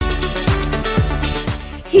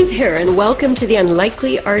Hey there, and welcome to the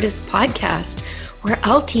Unlikely Artist Podcast, where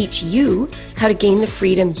I'll teach you how to gain the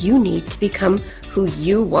freedom you need to become who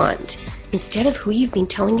you want, instead of who you've been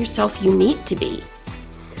telling yourself you need to be.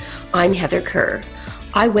 I'm Heather Kerr.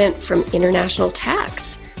 I went from international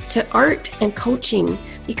tax to art and coaching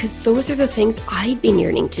because those are the things I've been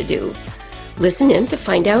yearning to do. Listen in to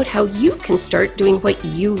find out how you can start doing what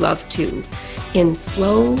you love to, in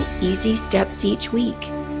slow, easy steps each week.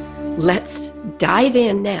 Let's dive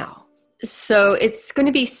in now. So it's going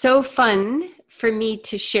to be so fun for me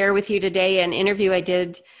to share with you today an interview I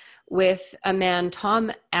did with a man,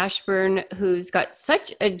 Tom Ashbourne, who's got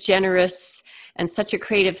such a generous and such a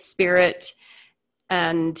creative spirit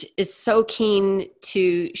and is so keen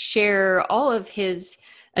to share all of his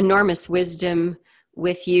enormous wisdom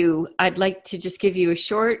with you. I'd like to just give you a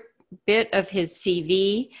short bit of his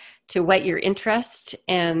CV to whet your interest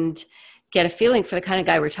and get a feeling for the kind of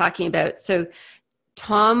guy we're talking about. So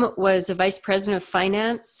Tom was a vice president of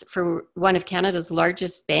finance for one of Canada's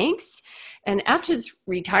largest banks. And after his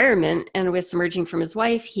retirement and with emerging from his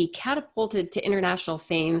wife, he catapulted to international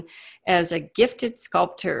fame as a gifted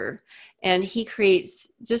sculptor. And he creates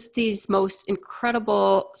just these most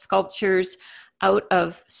incredible sculptures out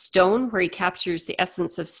of stone, where he captures the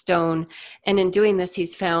essence of stone. And in doing this,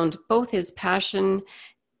 he's found both his passion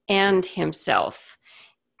and himself.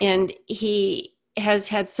 And he has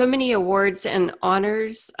had so many awards and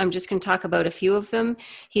honors. I'm just going to talk about a few of them.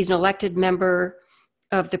 He's an elected member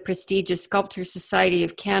of the prestigious Sculptor Society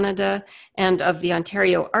of Canada and of the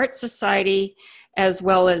Ontario Art Society, as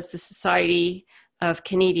well as the Society of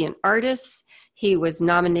Canadian Artists. He was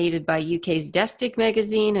nominated by UK's Destig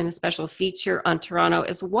magazine and a special feature on Toronto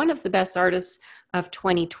as one of the best artists of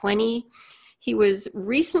 2020. He was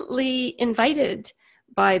recently invited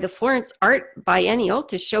by the Florence Art Biennial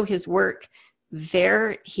to show his work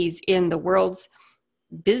there. He's in the World's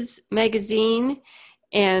Biz magazine,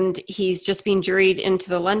 and he's just been juried into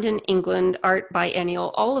the London, England Art Biennial.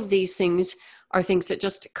 All of these things are things that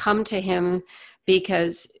just come to him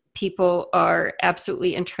because people are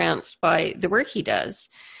absolutely entranced by the work he does.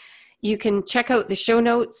 You can check out the show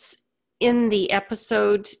notes in the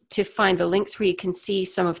episode to find the links where you can see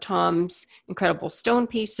some of Tom's incredible stone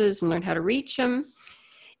pieces and learn how to reach him.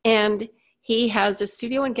 And he has a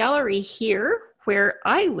studio and gallery here where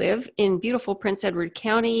I live in beautiful Prince Edward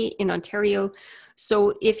County in Ontario.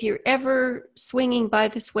 So if you're ever swinging by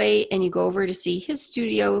this way and you go over to see his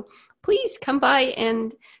studio, please come by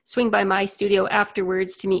and swing by my studio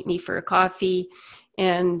afterwards to meet me for a coffee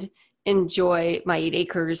and enjoy my 8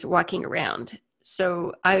 acres walking around.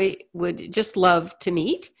 So I would just love to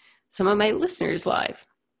meet some of my listeners live.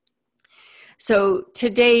 So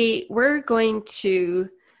today we're going to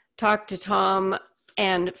talk to Tom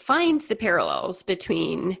and find the parallels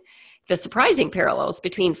between, the surprising parallels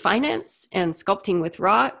between finance and sculpting with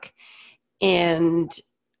rock, and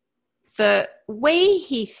the way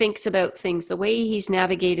he thinks about things, the way he's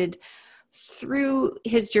navigated through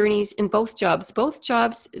his journeys in both jobs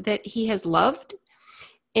that he has loved.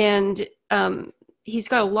 And he's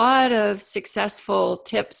got a lot of successful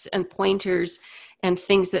tips and pointers and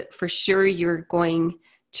things that for sure you're going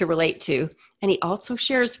to relate to. And he also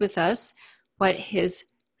shares with us what his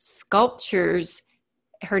sculptures,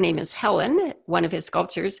 her name is Helen, one of his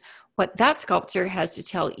sculptures, what that sculpture has to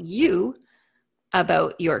tell you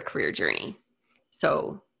about your career journey.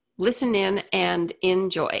 So listen in and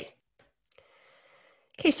enjoy.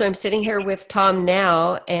 Okay, so I'm sitting here with Tom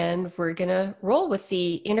now, and we're going to roll with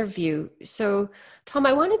the interview. So Tom,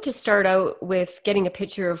 I wanted to start out with getting a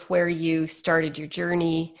picture of where you started your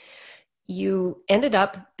journey. You ended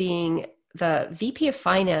up being the VP of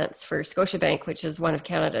Finance for Scotiabank, which is one of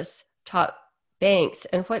Canada's top banks.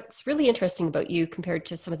 And what's really interesting about you compared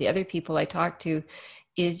to some of the other people I talked to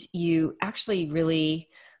is you actually really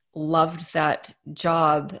loved that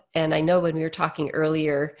job. And I know when we were talking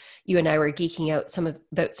earlier, you and I were geeking out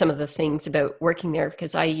about some of the things about working there,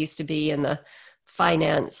 because I used to be in the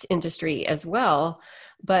finance industry as well.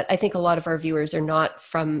 But I think a lot of our viewers are not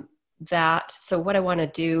from that. So what I want to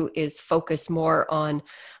do is focus more on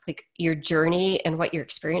like your journey and what your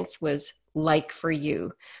experience was like for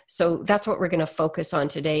you. So that's what we're going to focus on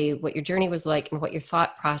today, what your journey was like and what your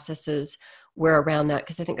thought processes were around that,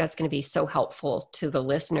 because I think that's going to be so helpful to the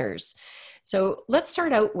listeners. So let's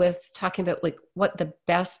start out with talking about like what the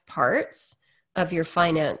best parts of your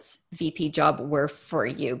finance VP job were for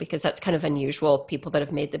you, because that's kind of unusual. People that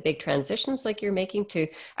have made the big transitions like you're making to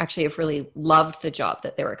actually have really loved the job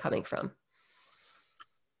that they were coming from.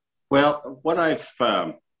 Well, what I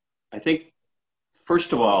think,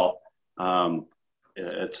 first of all,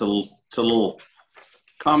 it's a little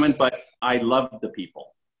common, but I love the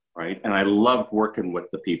people. right? And I loved working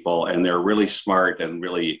with the people, and they're really smart, and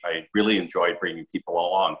I really enjoyed bringing people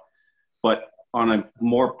along. But on a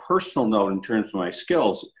more personal note, in terms of my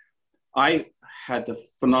skills, I had the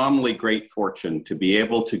phenomenally great fortune to be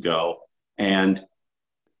able to go and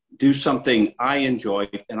do something I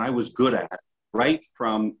enjoyed and I was good at right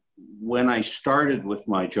from when I started with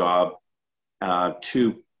my job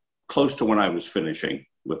to close to when I was finishing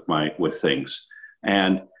with things.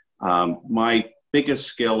 And my biggest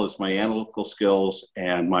skill is my analytical skills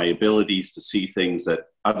and my abilities to see things that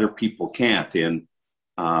other people can't in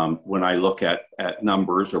when I look at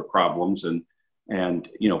numbers or problems and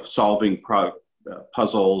solving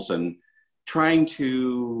puzzles and trying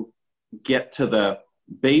to get to the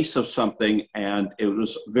base of something. And it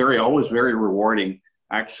was always very rewarding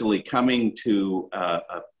actually coming to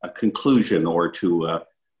a conclusion or to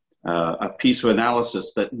a piece of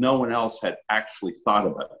analysis that no one else had actually thought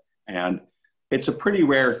about. And it's a pretty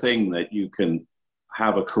rare thing that you can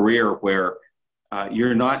have a career where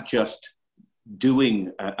you're not just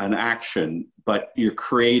doing an action, but you're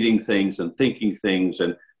creating things and thinking things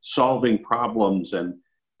and solving problems and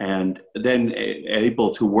then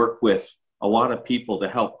able to work with a lot of people to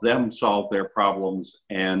help them solve their problems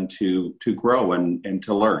and to grow and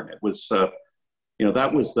to learn. It was,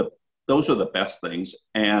 those are the best things.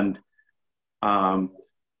 And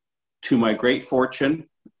to my great fortune,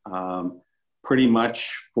 pretty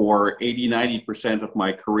much for 80-90% of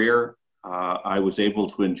my career, I was able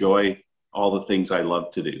to enjoy all the things I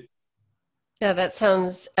love to do. Yeah, that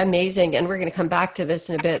sounds amazing. And we're going to come back to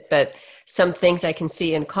this in a bit, but some things I can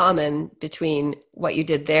see in common between what you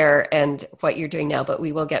did there and what you're doing now, but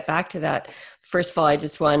we will get back to that. First of all, I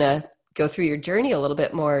just want to go through your journey a little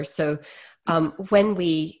bit more. So when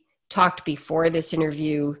we talked before this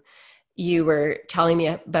interview, you were telling me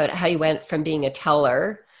about how you went from being a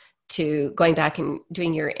teller to going back and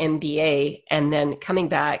doing your MBA and then coming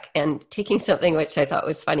back and taking something which I thought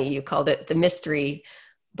was funny. You called it the mystery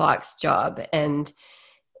box job. And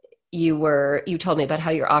you told me about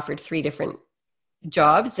how you're offered 3 different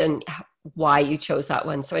jobs and why you chose that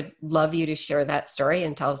one. So I'd love you to share that story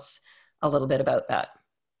and tell us a little bit about that.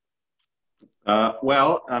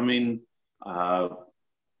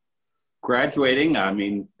 Graduating,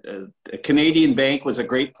 a Canadian bank was a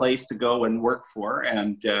great place to go and work for.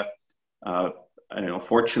 And,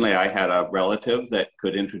 fortunately I had a relative that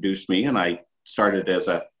could introduce me, and I started as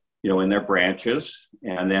in their branches,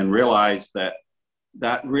 and then realized that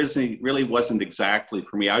really wasn't exactly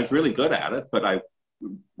for me. I was really good at it, but I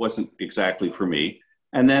wasn't exactly for me.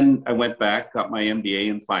 And then I went back, got my MBA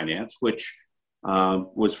in finance, which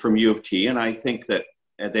was from U of T. And I think that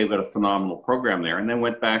they've got a phenomenal program there, and then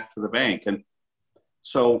went back to the bank. And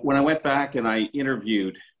so when I went back and I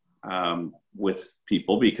interviewed with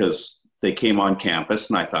people because they came on campus,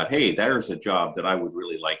 and I thought, hey, there's a job that I would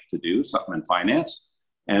really like to do, something in finance.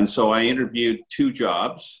 And so I interviewed 2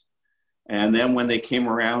 jobs. And then when they came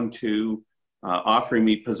around to offering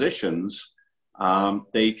me positions,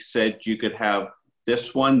 they said you could have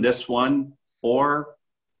this one, or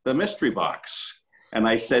the mystery box. And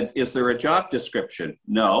I said, is there a job description?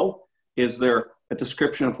 No. Is there a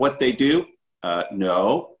description of what they do?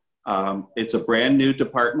 No. It's a brand new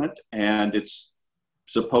department, and it's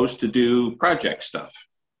supposed to do project stuff.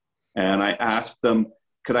 And I asked them,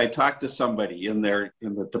 could I talk to somebody in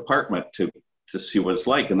the department to see what it's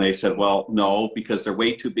like? And they said, well, no, because they're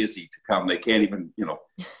way too busy to come. They can't even,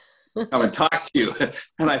 come and talk to you.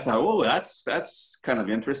 And I thought, oh, that's kind of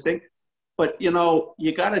interesting. But, you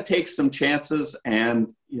got to take some chances.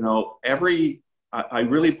 And, I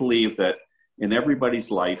really believe that in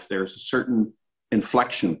everybody's life, there's a certain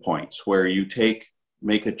inflection points where you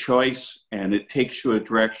make a choice and it takes you a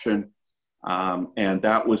direction. And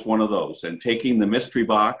that was one of those. And taking the mystery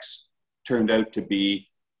box turned out to be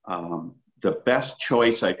the best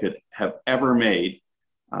choice I could have ever made,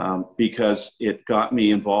 because it got me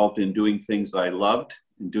involved in doing things that I loved,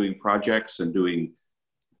 and doing projects and doing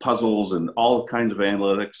puzzles and all kinds of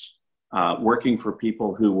analytics, working for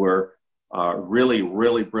people who were really,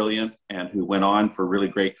 really brilliant and who went on for really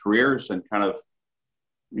great careers and kind of,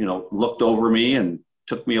 looked over me and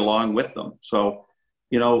took me along with them. So,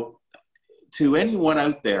 to anyone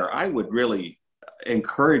out there, I would really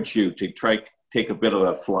encourage you to take a bit of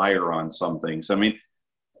a flyer on some things.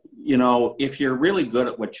 If you're really good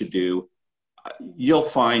at what you do, you'll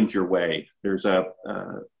find your way. There's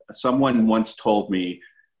someone once told me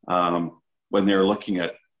when they're looking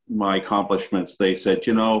at my accomplishments, they said,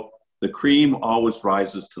 the cream always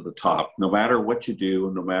rises to the top, no matter what you do,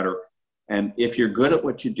 and if you're good at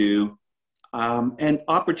what you do, and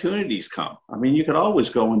opportunities come. You could always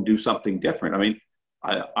go and do something different.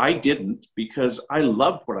 I didn't, because I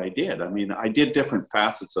loved what I did. I mean, I did different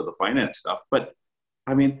facets of the finance stuff, but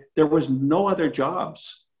I mean, there was no other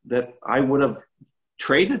jobs that I would have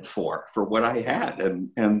traded for what I had.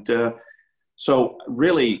 So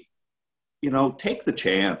really, take the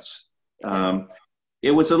chance.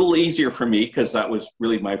 It was a little easier for me because that was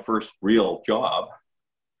really my first real job,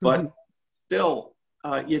 but still,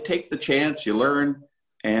 you take the chance, you learn,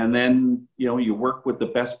 and then, you work with the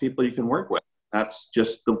best people you can work with. That's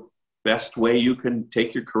just the best way you can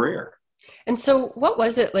take your career. And so what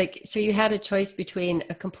was it like? So you had a choice between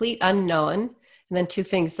a complete unknown and then two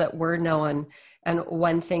things that were known. And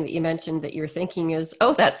one thing that you mentioned that you're thinking is,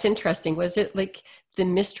 oh, that's interesting. Was it like the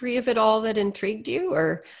mystery of it all that intrigued you,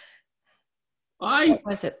 or what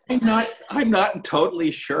was it? I'm not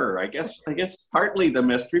totally sure. I guess partly the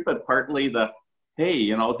mystery, but partly the,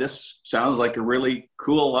 hey, this sounds like a really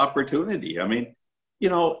cool opportunity. I mean,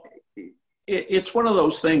 it's one of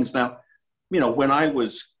those things. Now, when I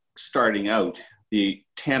was starting out, the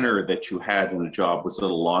tenor that you had in a job was a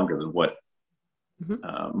little longer than what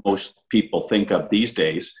most people think of these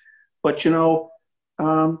days. But,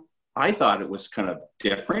 I thought it was kind of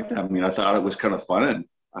different. I mean, I thought it was kind of fun, and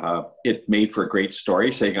it made for a great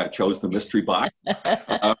story, saying I chose the mystery box.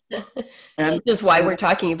 And which is why we're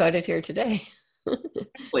talking about it here today.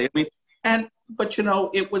 I mean, but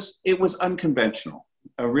it was unconventional.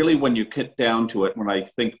 Really, when you get down to it, when I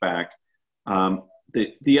think back,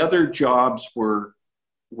 the other jobs were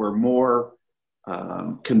more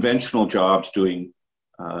conventional jobs, doing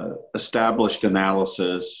established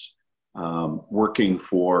analysis, working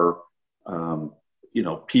for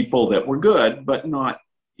people that were good, but not,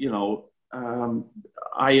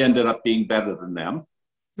 I ended up being better than them.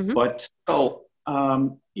 But still,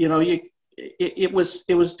 it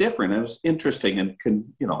was different. It was interesting, and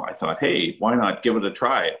I thought, hey, why not give it a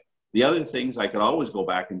try? The other things, I could always go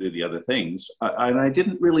back and do the other things, and I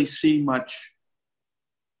didn't really see much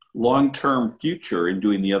long-term future in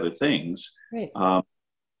doing the other things. Right.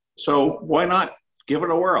 So why not give it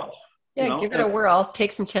a whirl? Yeah, give it a whirl.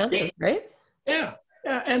 Take some chances, right? Yeah,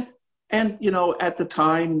 and at the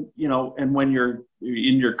time, and when you're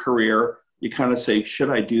in your career, you kind of say, should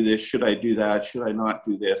I do this? Should I do that? Should I not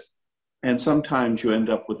do this? And sometimes you end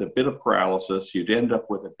up with a bit of paralysis. You'd end up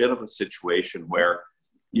with a bit of a situation where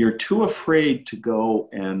you're too afraid to go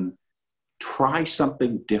and try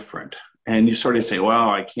something different. And you sort of say, well,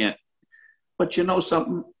 I can't. But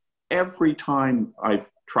something, every time I've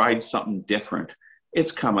tried something different,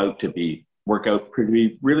 it's come out to work out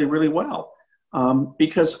pretty, really, really well.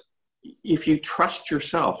 Because if you trust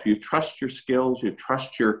yourself, you trust your skills, you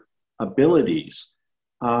trust your abilities,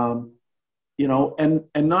 and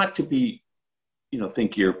not to be,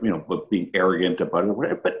 think you're, being arrogant about it,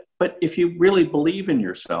 whatever, but if you really believe in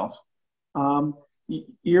yourself,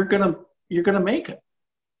 you're gonna make it.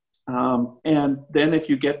 And then if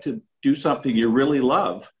you get to do something you really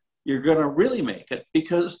love, you're gonna really make it,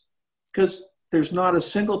 because there's not a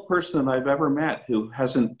single person that I've ever met who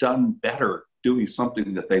hasn't done better doing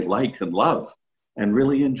something that they like and love and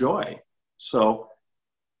really enjoy. So,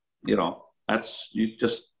 that's, you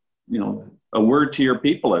just, a word to your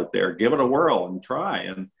people out there, give it a whirl and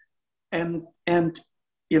try, and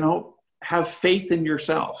have faith in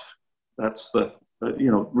yourself. That's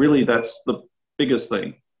really, that's the biggest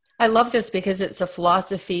thing. I love this because it's a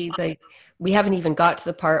philosophy that we haven't even got to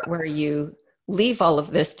the part where you leave all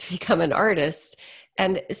of this to become an artist.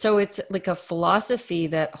 And so it's like a philosophy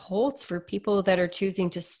that holds for people that are choosing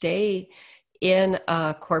to stay in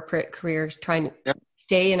a corporate career, trying to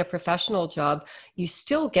stay in a professional job. You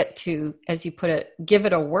still get to, as you put it, give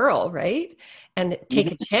it a whirl, right? And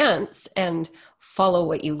take a chance and follow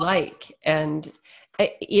what you like. And,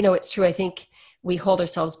 it's true. I think we hold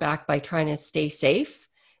ourselves back by trying to stay safe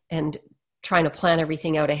and trying to plan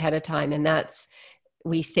everything out ahead of time. And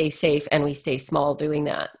we stay safe and we stay small doing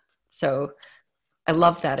that. So I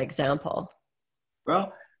love that example.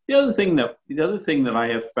 Well, the other thing that I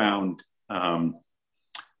have found, and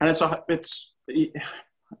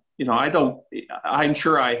I'm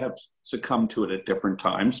sure I have succumbed to it at different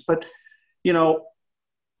times, but,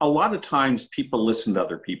 a lot of times people listen to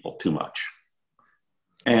other people too much.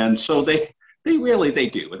 And so they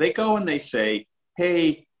do. They go and they say,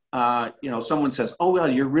 hey, someone says, oh, well,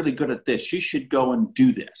 you're really good at this. You should go and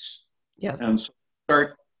do this. Yeah. And so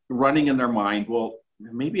start running in their mind, well,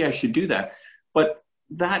 maybe I should do that. But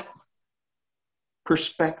that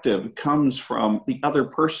perspective comes from the other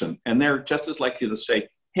person, and they're just as likely to say,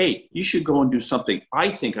 hey, you should go and do something I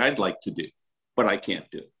think I'd like to do, but I can't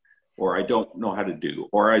do, or I don't know how to do,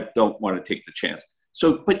 or I don't want to take the chance.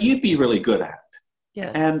 So, but you'd be really good at it.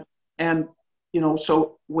 Yeah. And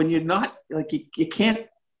so when you're not like, you can't,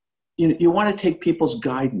 you want to take people's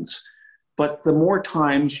guidance, but the more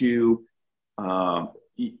times you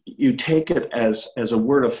take it as a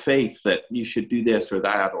word of faith that you should do this or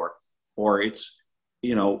that, or it's,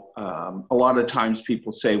 a lot of times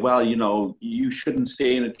people say, well, you shouldn't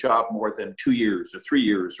stay in a job more than 2 years or 3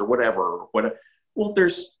 years or whatever. Well,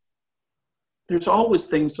 there's always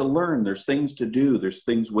things to learn. There's things to do. There's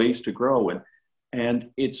ways to grow. And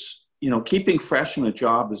it's, keeping fresh in a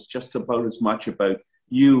job is just about as much about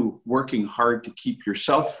you working hard to keep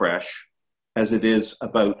yourself fresh as it is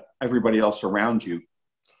about everybody else around you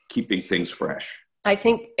keeping things fresh. I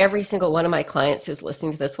think every single one of my clients who's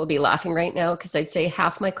listening to this will be laughing right now, because I'd say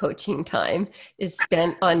half my coaching time is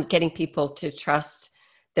spent on getting people to trust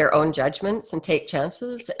their own judgments and take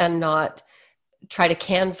chances and not try to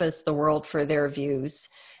canvas the world for their views.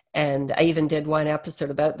 And I even did one episode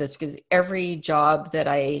about this, because every job that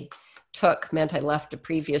I took meant I left a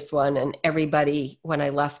previous one, and everybody, when I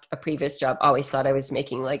left a previous job, always thought I was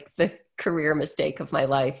making like the career mistake of my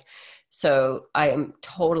life. So I am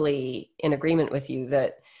totally in agreement with you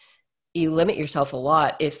that you limit yourself a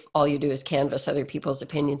lot if all you do is canvas other people's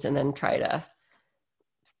opinions and then try to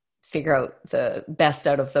figure out the best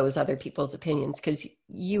out of those other people's opinions, because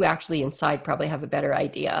you actually inside probably have a better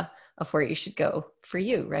idea of where you should go for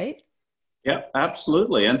you, right? Yeah,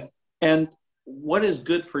 absolutely. And what is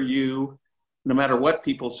good for you, no matter what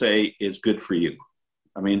people say, is good for you.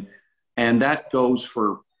 I mean, and that goes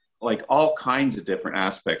for like all kinds of different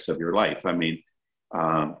aspects of your life. I mean,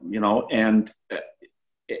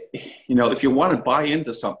 if you want to buy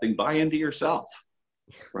into something, buy into yourself,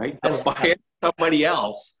 right? Don't buy into somebody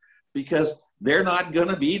else, because they're not going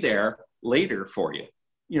to be there later for you,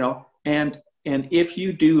 and if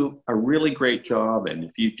you do a really great job, and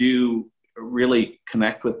if you do really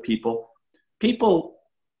connect with people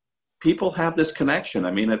have this connection.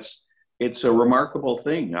 I mean, it's a remarkable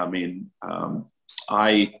thing. I mean,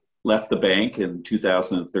 I left the bank in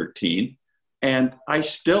 2013, and I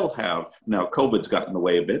still have, now COVID's gotten in the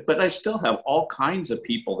way a bit, but I still have all kinds of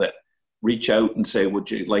people that reach out and say,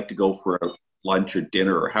 would you like to go for a lunch or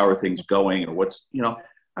dinner, or how are things going, or what's,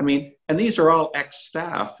 I mean, and these are all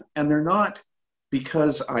ex-staff, and they're not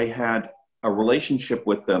because I had a relationship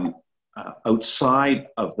with them outside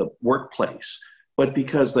of the workplace, but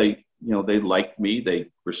because they liked me,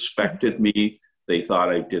 they respected me, they thought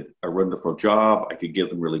I did a wonderful job, I could give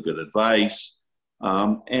them really good advice,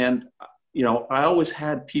 and I always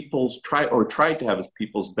had tried to have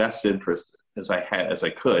people's best interest as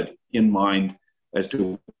I could in mind as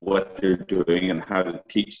to what they're doing and how to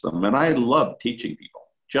teach them. And I love teaching people,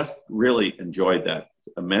 just really enjoyed that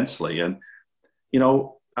immensely. And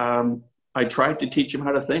I tried to teach them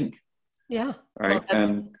how to think. Yeah. Right.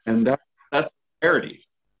 Well, and that's clarity.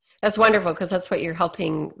 That's wonderful, because that's what you're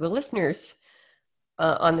helping the listeners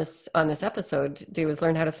on this episode do, is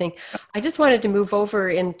learn how to think. I just wanted to move over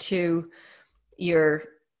into the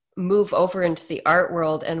art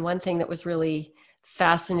world. And one thing that was really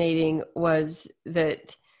fascinating was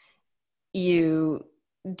that you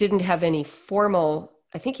didn't have any formal,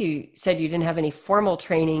 I think you said you didn't have any formal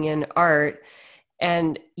training in art,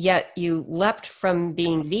 and yet you leapt from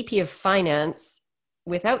being VP of Finance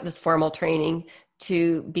without this formal training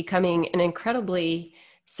to becoming an incredibly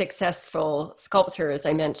successful sculptor, as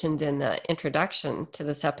I mentioned in the introduction to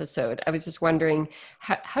this episode. I was just wondering,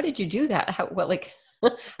 how did you do that? How did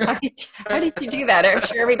you do that? I'm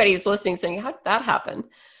sure everybody who's listening is saying, how did that happen?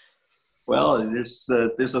 Well, there's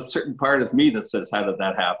a certain part of me that says, how did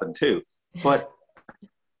that happen too? But,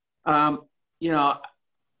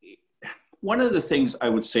 one of the things I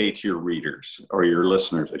would say to your readers, or your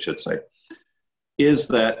listeners, I should say, is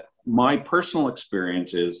that my personal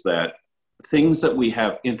experience is that things that we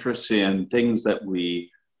have interests in, things that we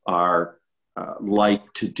are like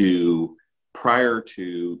to do prior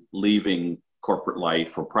to leaving corporate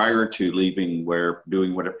life, or prior to leaving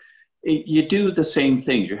doing whatever, you do the same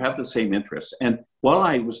things, you have the same interests. And while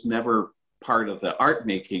I was never part of the art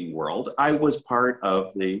making world, I was part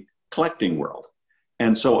of the collecting world.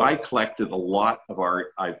 And so I collected a lot of art.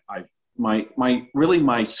 My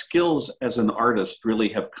skills as an artist really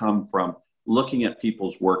have come from looking at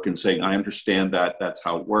people's work and saying, I understand that, that's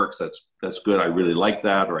how it works, that's good, I really like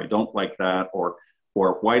that, or I don't like that, or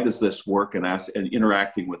why does this work, and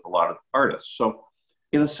interacting with a lot of artists. So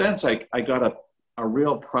in a sense, I got a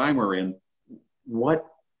real primer in what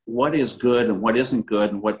is good and what isn't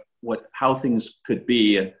good, and how things could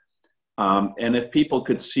be. And if people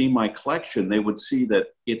could see my collection, they would see that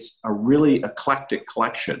it's a really eclectic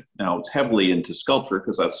collection. Now, it's heavily into sculpture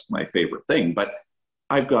because that's my favorite thing, but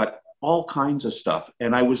I've got all kinds of stuff.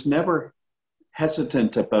 And I was never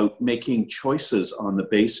hesitant about making choices on the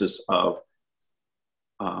basis of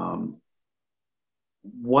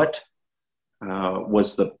what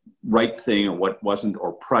was the right thing or what wasn't,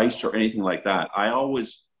 or price or anything like that. I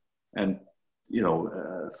always, and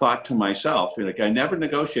thought to myself, like, I never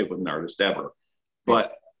negotiate with an artist ever,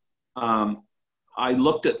 but I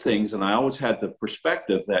looked at things and I always had the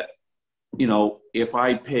perspective that, if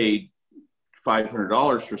I paid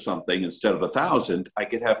 $500 for something instead of $1,000, I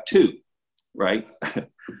could have two, right?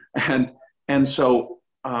 and so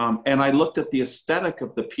I looked at the aesthetic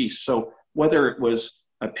of the piece. So whether it was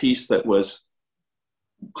a piece that was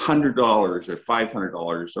 $100 or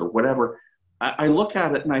 $500 or whatever, I look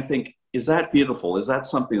at it and I think, is that beautiful? Is that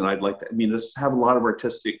something that I'd like to, does it have a lot of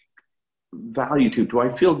artistic value to? Do I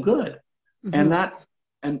feel good? Mm-hmm.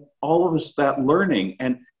 And all of us, that learning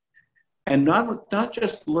and not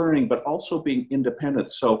just learning, but also being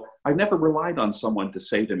independent. So I never relied on someone to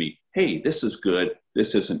say to me, hey, this is good,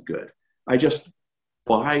 this isn't good. I just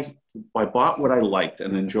bought what I liked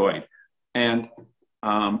and enjoyed. And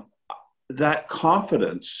that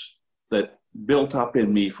confidence that built up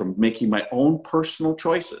in me from making my own personal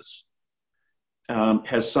choices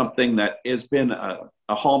has something that has been a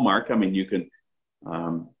hallmark.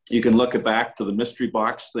 You can look back to the mystery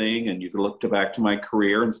box thing, and you can look back to my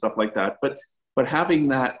career and stuff like that. But having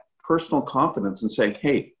that personal confidence and saying,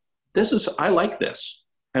 hey, I like this.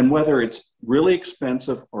 And whether it's really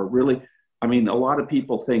expensive or really, a lot of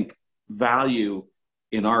people think value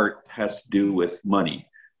in art has to do with money.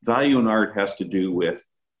 Value in art has to do with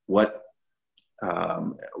what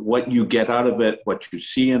you get out of it, what you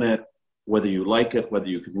see in it, whether you like it, whether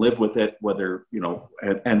you can live with it, whether,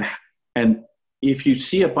 and if you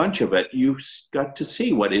see a bunch of it, you got to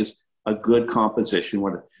see what is a good composition.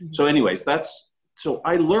 So anyways, so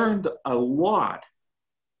I learned a lot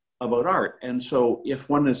about art. And so if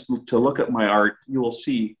one is to look at my art, you will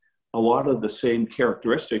see a lot of the same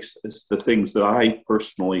characteristics as the things that I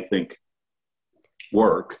personally think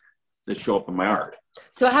work that show up in my art.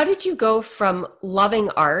 So how did you go from loving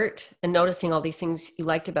art and noticing all these things you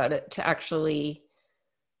liked about it to actually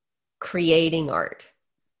creating art?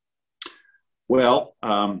 Well,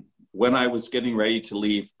 when I was getting ready to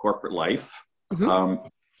leave corporate life, mm-hmm.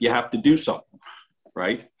 You have to do something,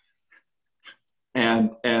 right?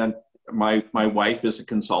 And my wife is a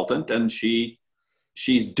consultant, and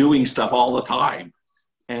she's doing stuff all the time.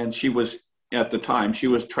 And at the time, she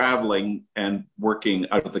was traveling and working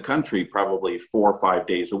out of the country probably 4 or 5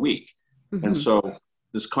 days a week. Mm-hmm. And so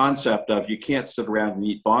this concept of you can't sit around and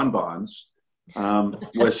eat bonbons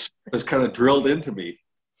was kind of drilled into me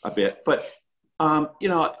a bit. But,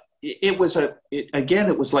 it was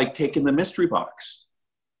like taking the mystery box,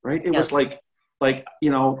 right? It was like,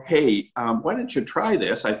 hey, why don't you try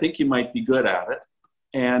this? I think you might be good at it.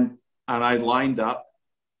 And I lined up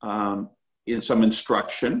in some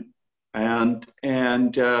instruction and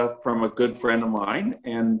from a good friend of mine.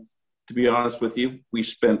 And to be honest with you, we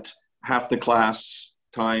spent half the class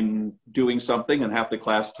time doing something and half the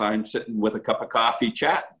class time sitting with a cup of coffee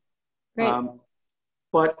chatting. Right.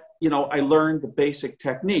 But, I learned the basic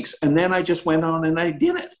techniques, and then I just went on and I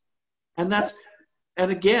did it. And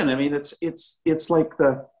again, it's like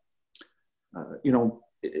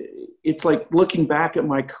it's like looking back at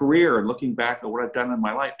my career and looking back at what I've done in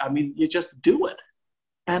my life. You just do it.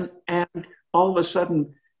 And all of a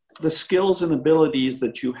sudden, the skills and abilities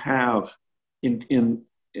that you have in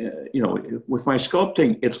with my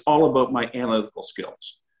sculpting, it's all about my analytical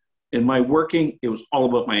skills. In my working, it was all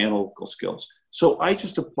about my analytical skills. So I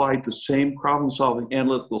just applied the same problem-solving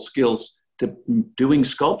analytical skills to doing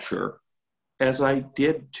sculpture as I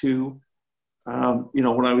did to,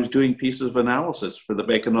 when I was doing pieces of analysis for the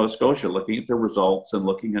Bank of Nova Scotia, looking at the results and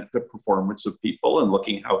looking at the performance of people and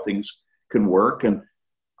looking how things can work and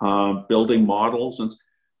building models. And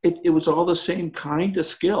it was all the same kind of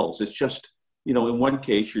skills. It's just, in one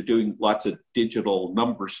case, you're doing lots of digital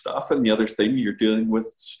number stuff, and the other thing you're dealing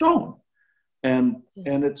with stone. And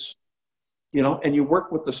it's, and you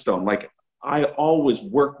work with the stone. Like I always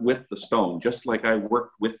work with the stone, just like I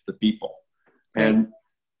work with the people. Right.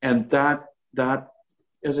 And that,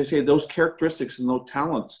 as I say, those characteristics and those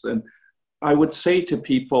talents. And I would say to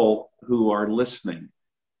people who are listening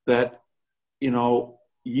that,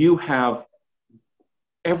 you have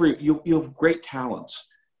you have great talents.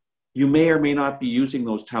 You may or may not be using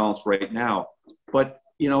those talents right now, but,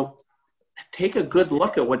 take a good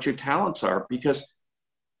look at what your talents are, because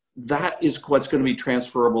that is what's going to be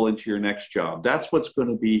transferable into your next job. That's what's going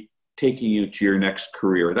to be taking you to your next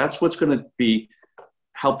career. That's what's going to be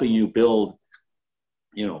helping you build,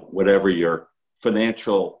 whatever your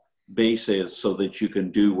financial base is so that you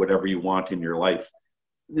can do whatever you want in your life.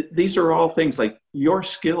 These are all things like your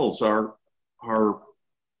skills are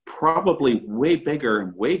probably way bigger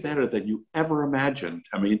and way better than you ever imagined.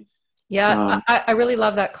 I mean, yeah, I really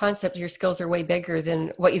love that concept. Your skills are way bigger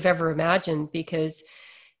than what you've ever imagined, because,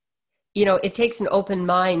 you know, it takes an open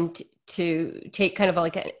mind to take kind of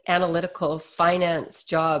like an analytical finance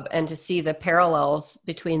job and to see the parallels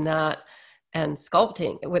between that and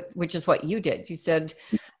sculpting, which is what you did. You said,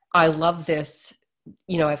 I love this.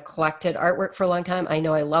 You know, I've collected artwork for a long time. I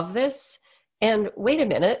know I love this. And wait a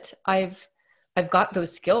minute, I've got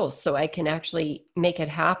those skills, so I can actually make it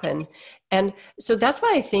happen. And so that's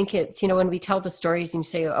why I think it's, you know, when we tell the stories and you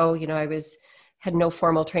say, oh, you know, had no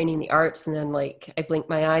formal training in the arts, and then like I blinked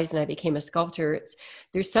my eyes and I became a sculptor.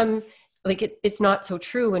 There's some, like, it's not so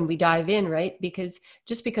true when we dive in, right? Because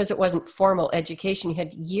just because it wasn't formal education, you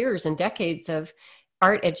had years and decades of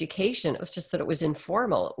art education. It was just that it was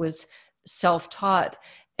informal. It was self-taught.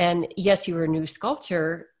 And yes, you were a new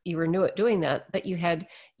sculptor, you were new at doing that, but you had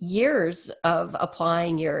years of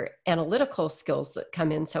applying your analytical skills that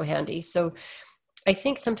come in so handy. So I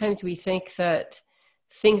think sometimes we think that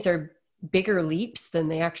things are bigger leaps than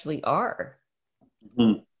they actually are.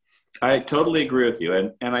 Mm-hmm. I totally agree with you.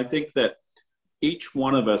 And I think that each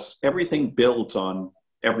one of us, everything builds on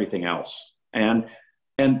everything else. And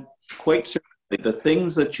quite seriously, the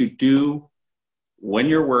things that you do when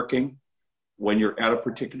you're working, when you're at a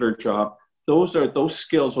particular job, those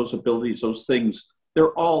skills, those abilities, those things,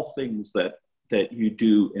 they're all things that you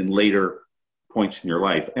do in later points in your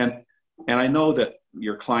life. And I know that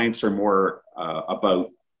your clients are more about,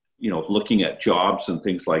 you know, looking at jobs and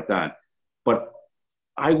things like that. But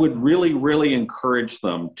I would really, really encourage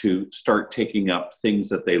them to start taking up things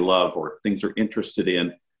that they love or things they're interested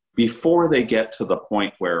in before they get to the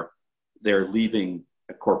point where they're leaving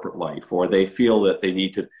a corporate life or they feel that they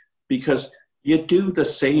need to, because you do the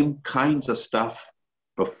same kinds of stuff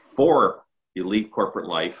before you leave corporate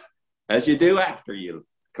life as you do after you leave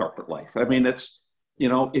corporate life. I mean, it's, you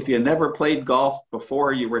know, if you never played golf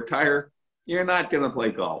before you retire, you're not going to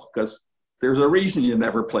play golf because there's a reason you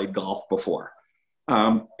never played golf before.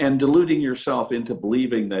 And deluding yourself into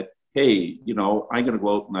believing that, hey, you know, I'm going to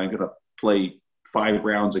go out and I'm going to play 5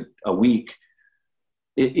 rounds a week.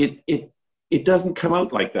 It doesn't come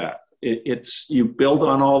out like that. It's you build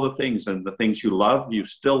on all the things, and the things you love, you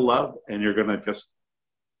still love, and you're going to just,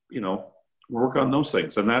 you know, work on those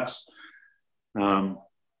things. And that's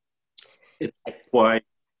why.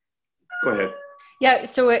 Go ahead. Yeah.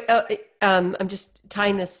 So I'm just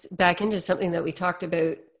tying this back into something that we talked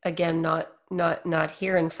about, again, not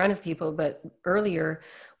here in front of people, but earlier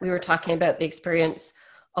we were talking about the experience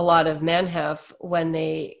a lot of men have when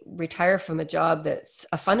they retire from a job that's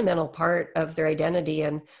a fundamental part of their identity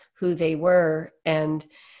and who they were. And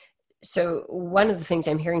so one of the things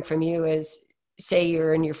I'm hearing from you is, say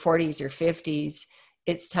you're in your 40s or 50s,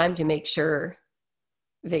 it's time to make sure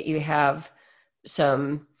that you have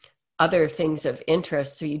some other things of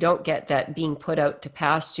interest so you don't get that being put out to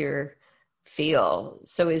pasture feel.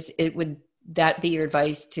 So would that be your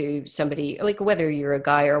advice to somebody, like whether you're a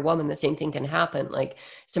guy or a woman, the same thing can happen, like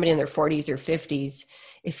somebody in their 40s or 50s,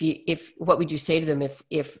 if what would you say to them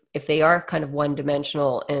if they are kind of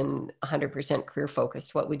one-dimensional and 100% career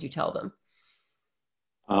focused? What would you tell them?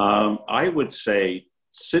 I would say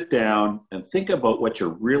sit down and think about what you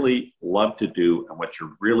really love to do and what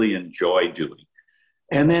you really enjoy doing,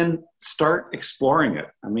 and then start exploring it.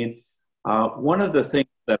 I mean, one of the things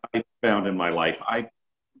that I found in my life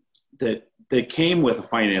that came with a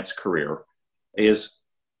finance career is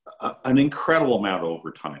an incredible amount of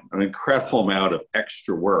overtime, an incredible amount of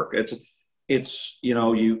extra work. It's you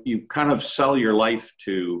know, you kind of sell your life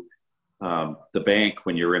to the bank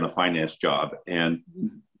when you're in a finance job, and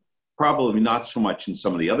probably not so much in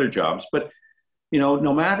some of the other jobs. But you know,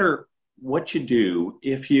 no matter what you do,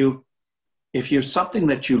 if you're something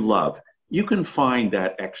that you love, you can find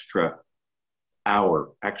that extra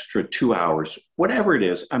hour, extra 2 hours, whatever it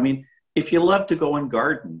is. I mean, if you love to go and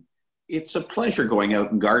garden, it's a pleasure going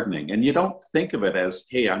out and gardening. And you don't think of it as,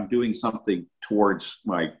 hey, I'm doing something towards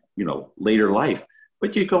my, you know, later life,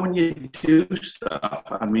 but you go and you do stuff.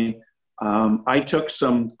 I mean, I took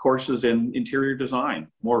some courses in interior design,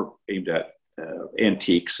 more aimed at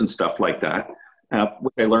antiques and stuff like that,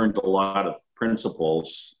 which I learned a lot of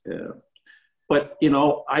principles. But, you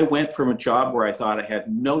know, I went from a job where I thought I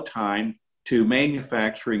had no time to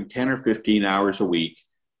manufacturing 10 or 15 hours a week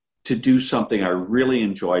to do something I really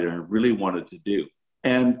enjoyed and I really wanted to do.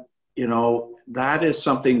 And, you know, that is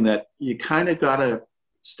something that you kind of got to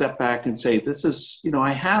step back and say, this is, you know,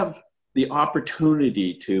 I have the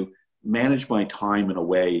opportunity to manage my time in a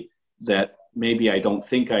way that maybe I don't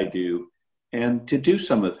think I do, and to do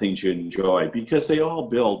some of the things you enjoy, because they all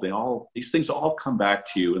build, these things all come back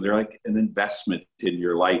to you, and they're like an investment in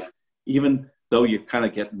your life. Even though you're kind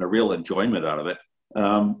of getting a real enjoyment out of it,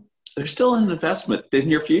 they're still an investment in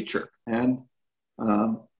your future. And,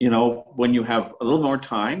 when you have a little more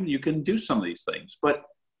time, you can do some of these things, but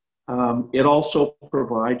it also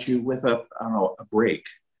provides you with a break.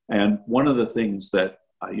 And one of the things that,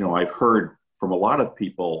 I've heard from a lot of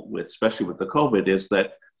people, especially with the COVID, is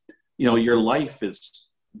that, your life is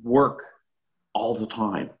work all the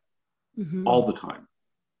time, all the time.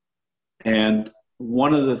 And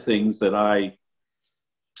one of the things that I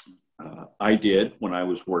did when I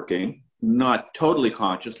was working, not totally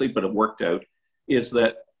consciously, but it worked out, is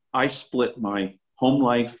that I split my home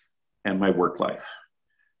life and my work life.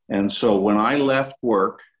 And so when I left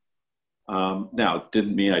work, now it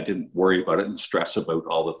didn't mean I didn't worry about it and stress about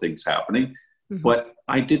all the things happening, but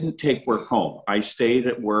I didn't take work home. I stayed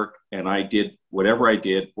at work and I did whatever I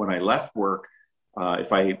did. When I left work,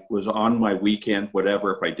 if I was on my weekend,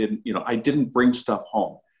 whatever, if I didn't, I didn't bring stuff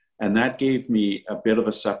home. And that gave me a bit of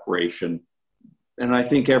a separation. And I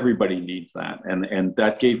think everybody needs that. And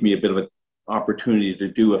that gave me a bit of an opportunity to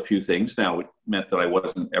do a few things. Now, it meant that I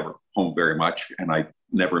wasn't ever home very much, and I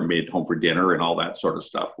never made home for dinner and all that sort of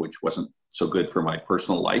stuff, which wasn't so good for my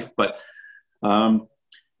personal life. But,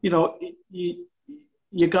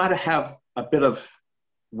 you got to have a bit of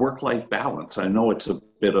work-life balance. I know it's a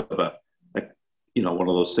bit of a one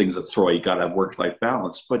of those things that you got to have work-life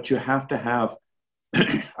balance, but you have to have,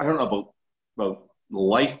 I don't know about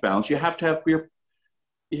life balance. You have to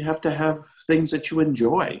have things that you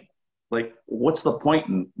enjoy. Like, what's the point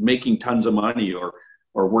in making tons of money or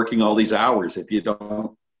working all these hours if you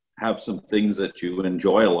don't have some things that you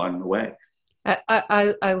enjoy along the way?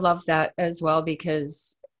 I love that as well,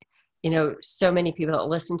 because so many people that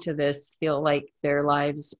listen to this feel like their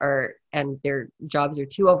lives and their jobs are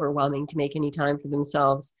too overwhelming to make any time for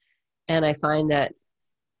themselves. And I find that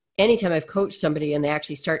anytime I've coached somebody and they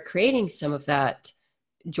actually start creating some of that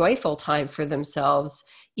joyful time for themselves,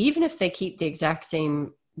 even if they keep the exact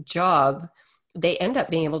same job, they end up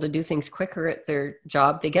being able to do things quicker at their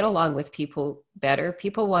job. They get along with people better.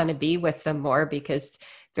 People want to be with them more because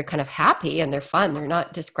they're kind of happy and they're fun. They're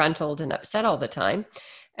not disgruntled and upset all the time.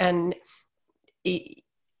 And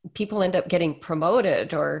people end up getting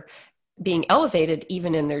promoted or being elevated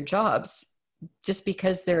even in their jobs just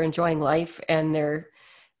because they're enjoying life and they're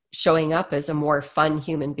showing up as a more fun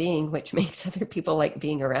human being, which makes other people like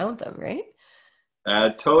being around them, right?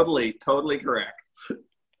 Totally correct.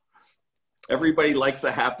 Everybody likes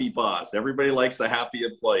a happy boss. Everybody likes a happy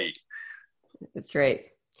employee. That's right.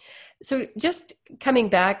 So just coming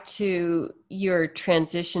back to your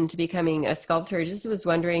transition to becoming a sculptor, I just was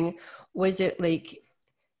wondering, was it like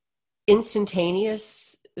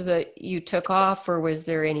instantaneous that you took off, or was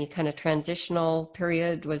there any kind of transitional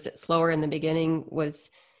period? Was it slower in the beginning? Was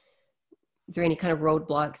there any kind of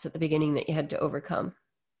roadblocks at the beginning that you had to overcome?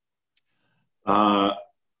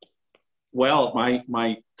 Well,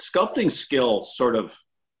 my sculpting skills sort of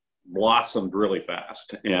blossomed really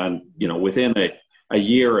fast. And, within a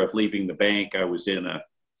year of leaving the bank, I was in a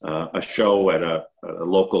show at a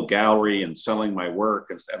local gallery and selling my work.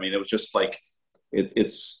 And I mean, it was just like,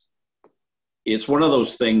 it's one of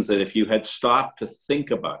those things that if you had stopped to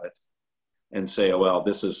think about it and say, oh, well,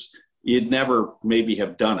 you'd never maybe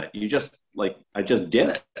have done it. I just did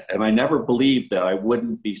it. And I never believed that I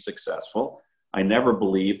wouldn't be successful. I never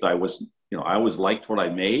believed I always liked what I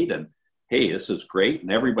made, and hey, this is great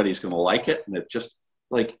and everybody's going to like it. And it's just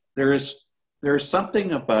like, there's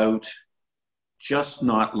something about just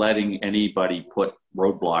not letting anybody put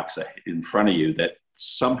roadblocks in front of you that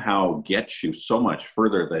somehow gets you so much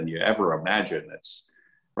further than you ever imagined. It's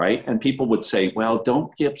right. And people would say, well,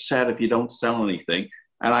 don't be upset if you don't sell anything.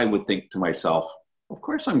 And I would think to myself, of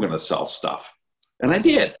course I'm going to sell stuff. And I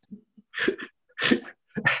did.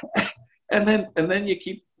 and then you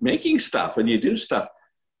keep making stuff and you do stuff.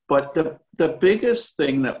 But the biggest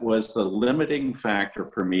thing that was the limiting factor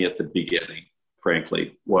for me at the beginning,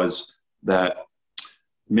 frankly, was that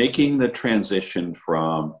making the transition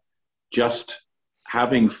from just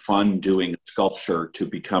having fun doing sculpture to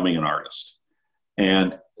becoming an artist.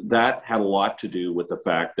 And that had a lot to do with the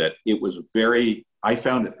fact that I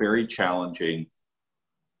found it very challenging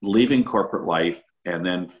leaving corporate life and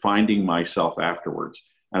then finding myself afterwards.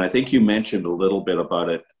 And I think you mentioned a little bit about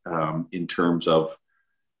it in terms of,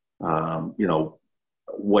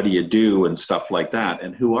 what do you do and stuff like that,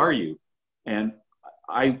 and who are you? And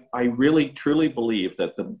I really truly believe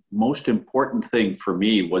that the most important thing for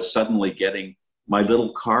me was suddenly getting my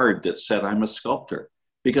little card that said I'm a sculptor.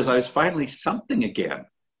 because I was finally something again.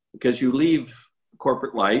 Because you leave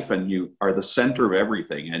corporate life and you are the center of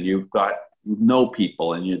everything, and you know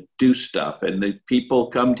people, and you do stuff, and the people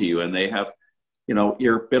come to you, and they have,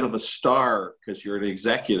 you're a bit of a star because you're an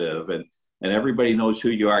executive, and everybody knows who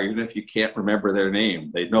you are, even if you can't remember their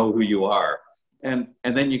name, they know who you are. And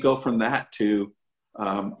then you go from that to,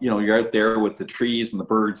 you're out there with the trees and the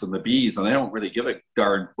birds and the bees, and they don't really give a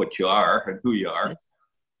darn what you are and who you are.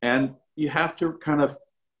 And you have to kind of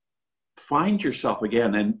find yourself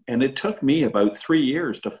again. And it took me about 3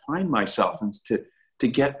 years to find myself and to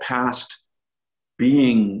get past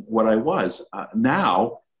being what I was.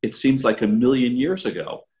 Now it seems like a million years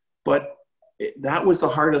ago, but that was the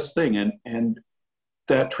hardest thing. And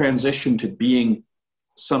that transition to being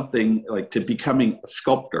something, like to becoming a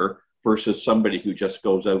sculptor versus somebody who just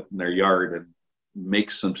goes out in their yard and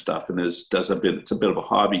makes some stuff and it's a bit of a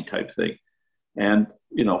hobby type thing. And,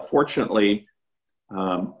 fortunately,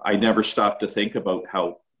 I never stopped to think about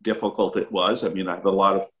how difficult it was. I mean, I have a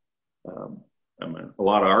lot of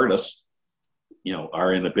artists,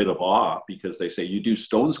 are in a bit of awe because they say, you do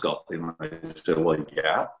stone sculpting. I said, well,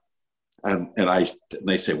 yeah. And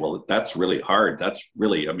they say, well, that's really hard. That's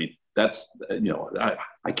really, I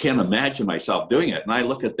can't imagine myself doing it. And I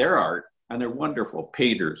look at their art, and they're wonderful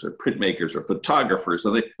painters or printmakers or photographers.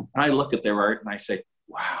 And I look at their art and I say,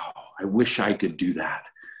 wow, I wish I could do that.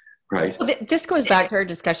 Right. Well, this goes back to our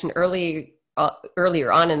discussion earlier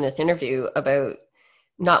on in this interview about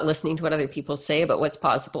not listening to what other people say about what's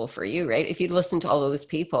possible for you, right? If you'd listened to all those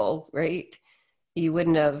people, right, you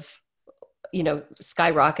wouldn't have,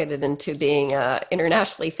 skyrocketed into being an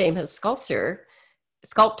internationally famous sculptor,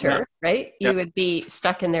 yeah. Right? You would be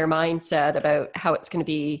stuck in their mindset about how it's going to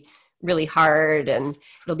be really hard and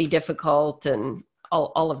it'll be difficult and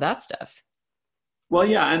all of that stuff. Well,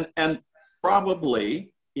 yeah. And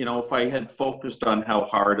probably, if I had focused on how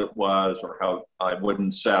hard it was or how I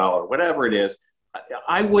wouldn't sell or whatever it is,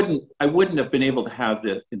 I wouldn't have been able to have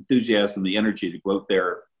the enthusiasm, the energy to go out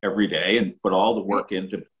there every day and put all the work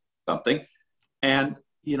into something. And,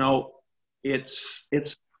 it's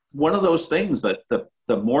one of those things that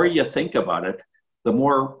the more you think about it, the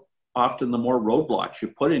more roadblocks you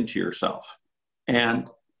put into yourself. And,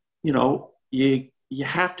 you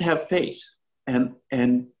have to have faith and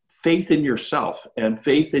faith in yourself and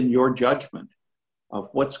faith in your judgment of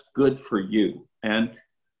what's good for you. And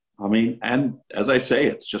and as I say,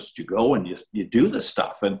 it's just, you go and you do the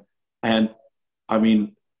stuff. And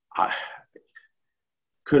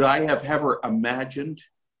could I have ever imagined,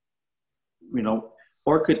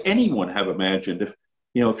 or could anyone have imagined if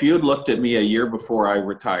you had looked at me a year before I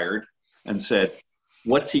retired and said,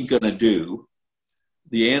 what's he going to do?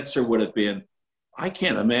 The answer would have been, I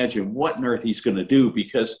can't imagine what on earth he's going to do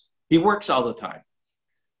because he works all the time.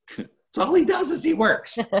 So all he does is he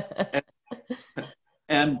works.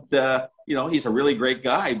 And he's a really great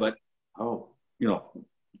guy, but,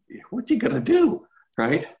 what's he going to do?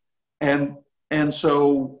 Right. And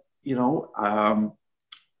so,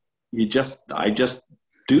 I just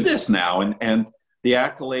do this now, and the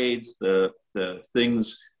accolades, the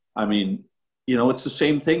things, it's the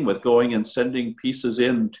same thing with going and sending pieces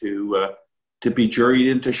in to be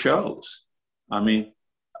juried into shows.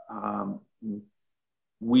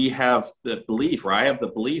 We have the belief, or I have the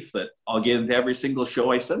belief, that I'll get into every single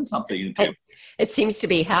show I send something into. It seems to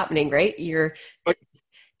be happening, right?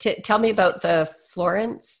 Tell me about the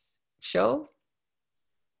Florence show.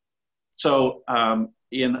 So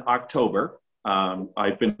in October,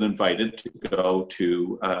 I've been invited to go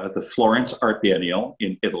to the Florence Art Biennial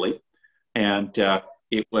in Italy. And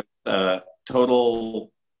it was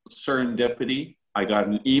total serendipity. I got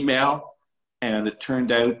an email, and it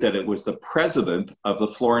turned out that it was the president of the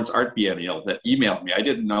Florence Art Biennial that emailed me. I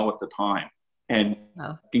didn't know at the time, and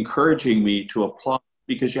encouraging me to apply,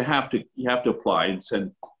 because you have to apply and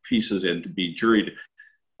send pieces in to be juried.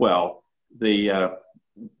 Well, we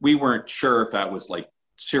weren't sure if that was like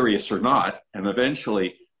serious or not, and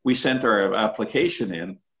eventually we sent our application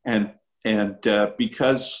in, and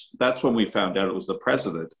because that's when we found out it was the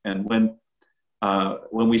president. And when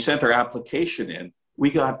we sent our application in, we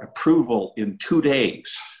got approval in 2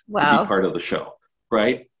 days to be part of the show,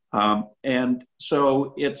 right? And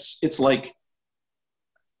so it's like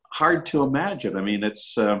hard to imagine.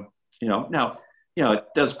 It's now it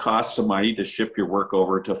does cost some money to ship your work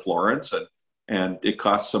over to Florence, and it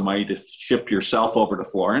costs some money to ship yourself over to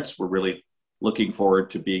Florence. We're really looking forward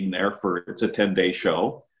to being there it's a 10-day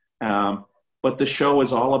show. But the show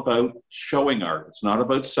is all about showing art. It's not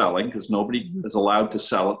about selling, because nobody is allowed to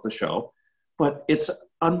sell at the show. But it's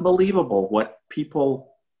unbelievable what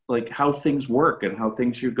people, like, how things work and how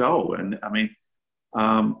things you go. And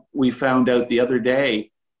We found out the other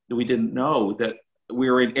day that we didn't know that we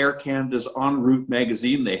were in Air Canada's En Route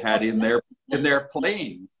magazine they had in their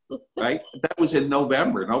plane, right? That was in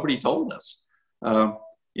November. Nobody told us.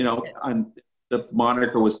 You know, the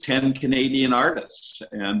moniker was 10 Canadian artists.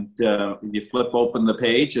 And you flip open the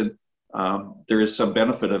page and there is some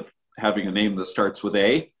benefit of having a name that starts with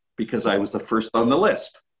A because I was the first on the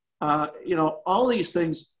list. You know, all these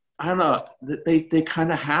things, I don't know, they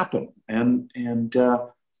kind of happen. And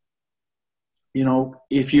you know,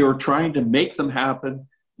 if you're trying to make them happen,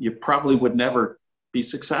 you probably would never be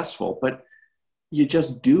successful. But you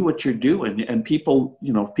just do what you're doing, and people,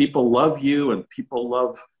 you know, people love you and people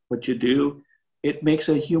love what you do. It makes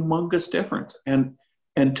a humongous difference. And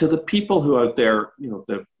to the people who out there, you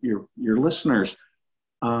know, your listeners,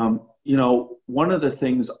 you know, one of the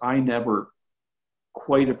things I never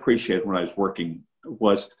quite appreciated when I was working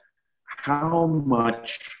was how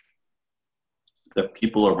much the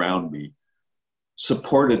people around me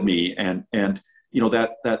supported me, and you know,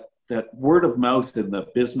 that word of mouth in the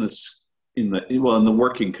business, in the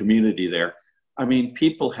working community there. I mean,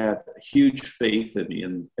 people had huge faith in me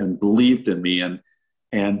and believed in me,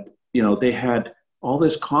 and you know, they had all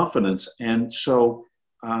this confidence, and so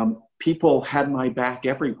people had my back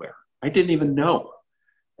everywhere. I didn't even know,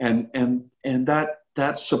 and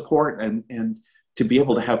that support, and to be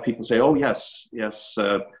able to have people say, "Oh yes,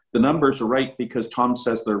 the numbers are right because Tom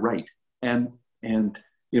says they're right," and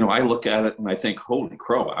you know, I look at it and I think, "Holy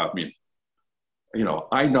crow!" I mean, you know,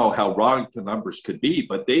 I know how wrong the numbers could be,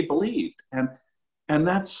 but they believed, and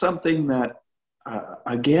that's something that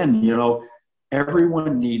again, you know,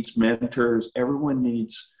 everyone needs mentors, everyone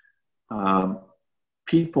needs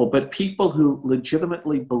people, but people who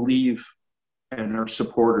legitimately believe and are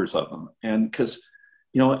supporters of them. And because,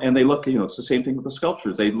 you know, and they look, you know, it's the same thing with the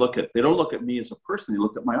sculptures. They don't look at me as a person, they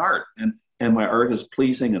look at my art, and my art is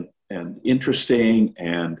pleasing and interesting,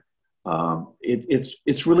 and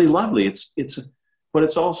it's really lovely. But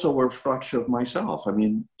it's also a reflection of myself. I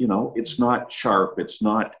mean, you know, it's not sharp. It's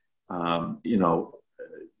not, you know,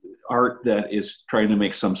 art that is trying to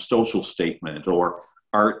make some social statement, or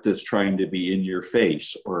art that's trying to be in your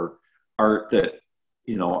face, or art that,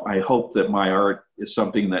 you know, I hope that my art is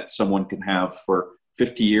something that someone can have for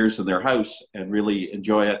 50 years in their house and really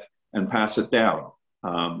enjoy it and pass it down,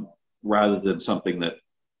 rather than something that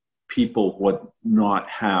people would not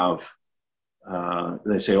have.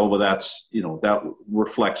 They say, "Oh, well, that's, you know, that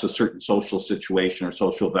reflects a certain social situation or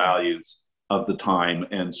social values of the time.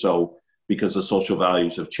 And so because the social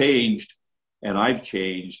values have changed and I've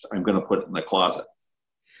changed, I'm going to put it in the closet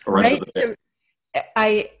or right? under the bed." So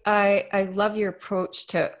I love your approach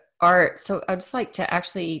to art. So I'd just like to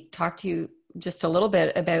actually talk to you just a little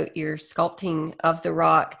bit about your sculpting of the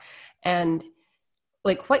rock, and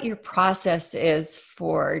like what your process is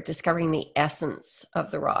for discovering the essence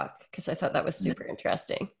of the rock, because I thought that was super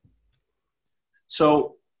interesting.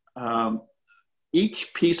 So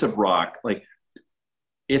each piece of rock, like,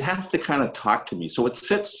 it has to kind of talk to me. So it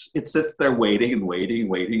sits there waiting and waiting and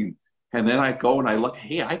waiting. And then I go and I look,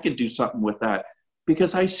 hey, I could do something with that,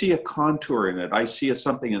 because I see a contour in it. I see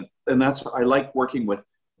something, and that's, I like working with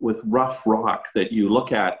rough rock that you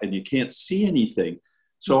look at and you can't see anything.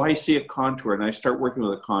 So I see a contour and I start working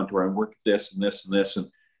with a contour and work this and this and this.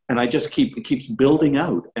 And I just it keeps building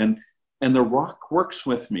out. And the rock works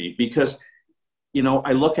with me because, you know,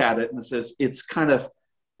 I look at it and it says,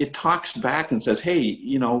 it talks back and says, hey,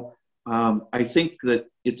 you know, I think that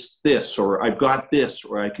it's this, or I've got this,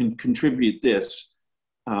 or I can contribute this.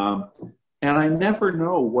 And I never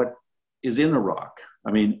know what is in a rock.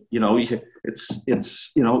 I mean, you know, it's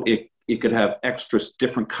you know, it could have extra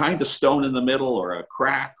different kind of stone in the middle, or a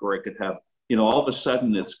crack, or it could have, you know, all of a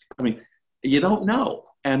sudden it's, I mean, you don't know.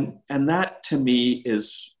 And that to me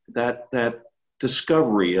is that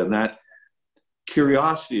discovery and that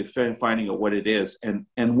curiosity of finding out what it is and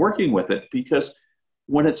working with it. Because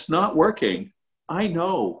when it's not working, I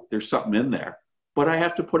know there's something in there, but I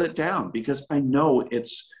have to put it down because I know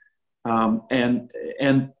it's, and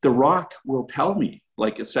the rock will tell me.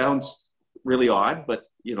 Like, it sounds really odd, but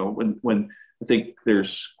you know, when I think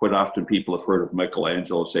there's quite often people have heard of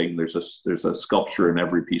Michelangelo saying there's a sculpture in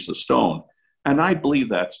every piece of stone. And I believe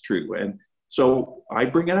that's true. And so I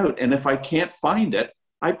bring it out. And if I can't find it,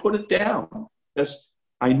 I put it down because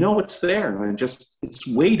I know it's there and it's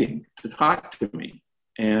waiting to talk to me.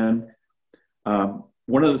 And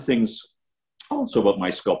one of the things also about my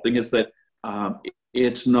sculpting is that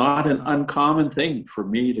it's not an uncommon thing for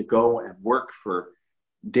me to go and work for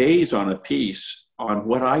days on a piece on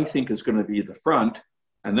what I think is going to be the front.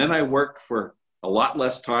 And then I work for a lot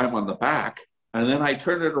less time on the back. And then I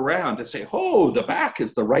turn it around and say, oh, the back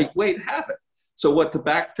is the right way to have it. So what the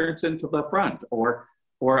back turns into the front, or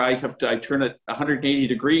I turn it 180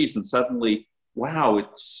 degrees and suddenly, wow,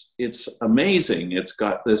 it's amazing. It's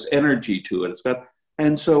got this energy to it.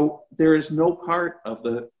 And so there is no part of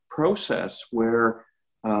the process where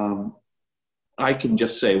I can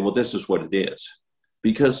just say, well, this is what it is,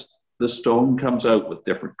 because the stone comes out with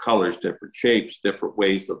different colors, different shapes, different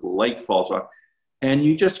ways that the light falls on, and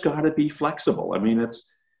you just got to be flexible. I mean,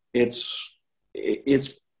 it's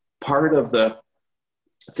part of the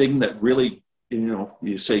thing that really,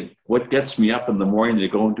 you say, what gets me up in the morning to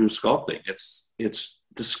go and do sculpting? It's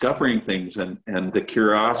discovering things and the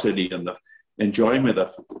curiosity and the enjoyment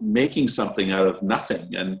of making something out of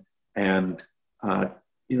nothing. And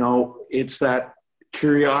it's that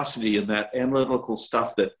curiosity and that analytical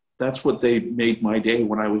stuff that's what they made my day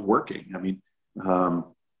when I was working. I mean,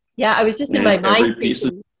 yeah, I was just in my mind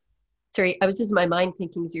thinking, I was just in my mind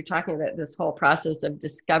thinking as you're talking about this whole process of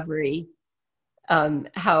discovery,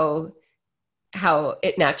 how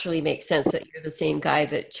it naturally makes sense that you're the same guy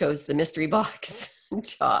that chose the mystery box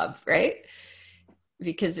job, right?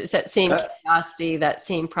 Because it's that same curiosity, that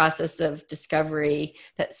same process of discovery,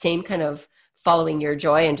 that same kind of following your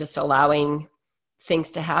joy and just allowing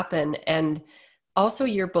things to happen. And also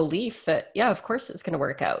your belief that, yeah, of course it's going to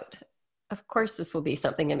work out. Of course this will be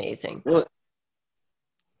something amazing. Well,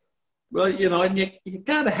 and you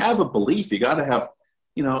got to have a belief. You got to have,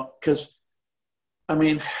 because, I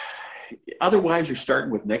mean, otherwise you're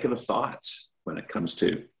starting with negative thoughts when it comes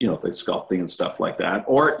to, the sculpting and stuff like that,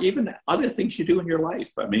 or even other things you do in your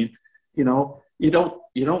life. I mean, you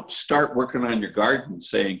don't start working on your garden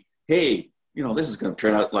saying, hey, this is going to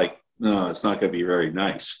turn out like, no, it's not going to be very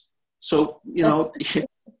nice. So,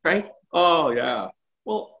 right? Oh, yeah.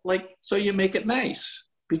 Well, so you make it nice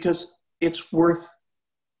because it's worth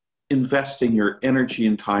investing your energy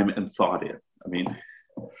and time and thought in. I mean,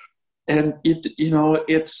 and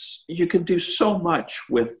you can do so much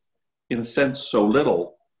with, in a sense, so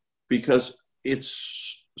little, because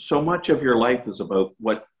it's so much of your life is about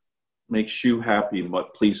what makes you happy and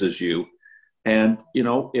what pleases you. And,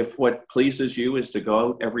 if what pleases you is to go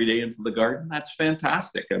out every day into the garden, that's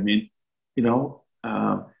fantastic. I mean,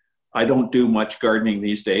 I don't do much gardening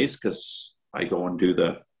these days because I go and do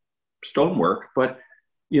the stonework. But,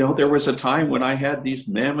 there was a time when I had these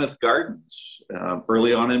mammoth gardens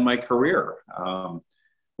early on in my career.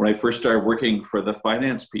 When I first started working for the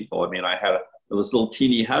finance people, I mean, I had this little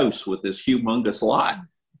teeny house with this humongous lot.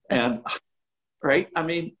 And, right, I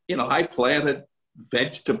mean, I planted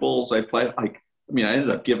vegetables. I ended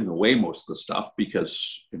up giving away most of the stuff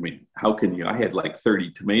because, I mean, how can you? I had like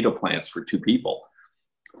 30 tomato plants for 2 people,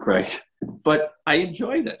 right? But I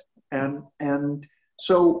enjoyed it. And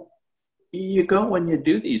so you go and you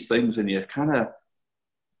do these things and you kind of,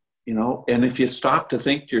 and if you stop to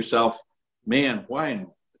think to yourself, man, why on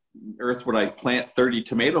earth would I plant 30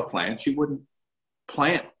 tomato plants? You wouldn't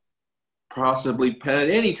possibly plant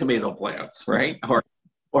any tomato plants, right?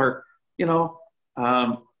 Or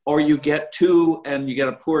you get 2 and you get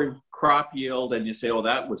a poor crop yield and you say, oh,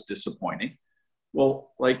 that was disappointing.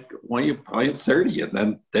 Well, why don't you plant 30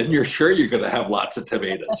 and then you're sure you're going to have lots of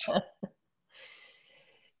tomatoes.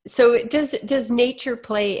 So does nature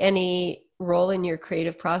play any role in your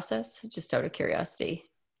creative process? Just out of curiosity.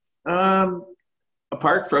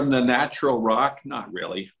 Apart from the natural rock, not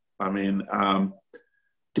really. I mean,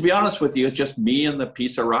 to be honest with you, it's just me and the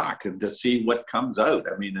piece of rock and to see what comes out.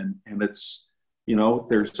 I mean, and it's,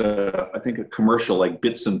 there's I think a commercial like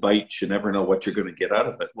Bits and Bytes, you never know what you're going to get out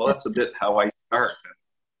of it. Well, that's a bit how I start.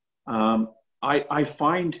 I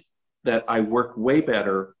find that I work way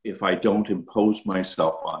better if I don't impose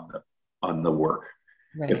myself on the work.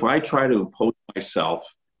 Right. If I try to impose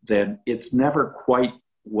myself, then it's never quite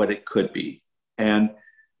what it could be. And,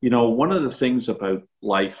 one of the things about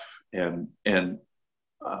life and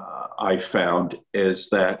I found is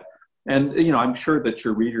that, and, I'm sure that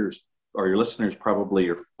your readers or your listeners probably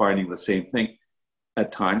are finding the same thing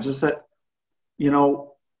at times, is that,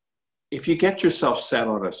 if you get yourself set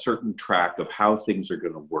on a certain track of how things are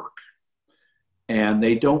going to work and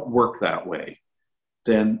they don't work that way,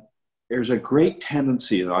 then there's a great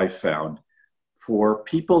tendency that I found for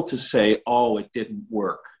people to say, oh, it didn't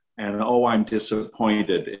work. And, oh, I'm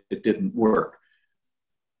disappointed, it didn't work.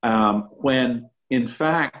 When, in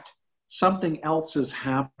fact, something else is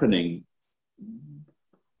happening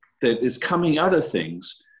that is coming out of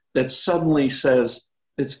things that suddenly says,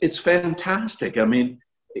 it's fantastic. I mean,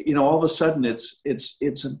 all of a sudden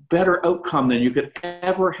it's a better outcome than you could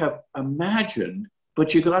ever have imagined,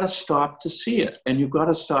 but you got to stop to see it. And you've got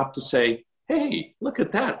to stop to say, hey, look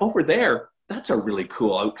at that over there. that's a really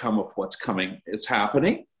cool outcome of what's coming. It's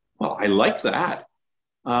happening. Well, I like that.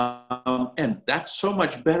 And that's so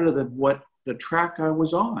much better than what the track I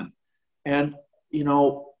was on. And,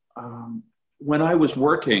 when I was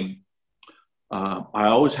working, I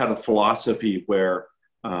always had a philosophy where,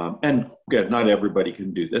 and again, not everybody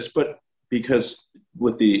can do this, but because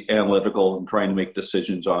with the analytical and trying to make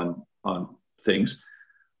decisions on things,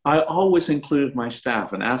 I always included my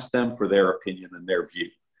staff and asked them for their opinion and their view.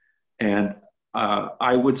 And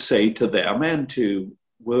I would say to them and to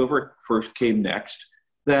whoever first came next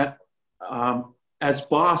that as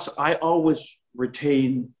boss, I always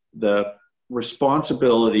retain the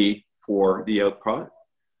responsibility for the output,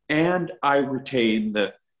 and I retain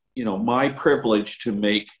my privilege to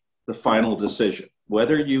make the final decision.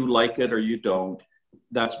 Whether you like it or you don't,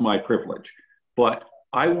 that's my privilege. But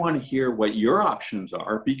I want to hear what your options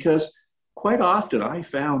are, because quite often I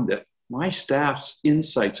found that my staff's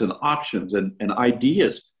insights and options and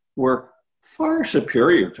ideas were far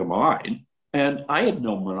superior to mine. And I had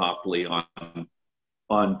no monopoly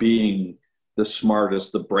on being the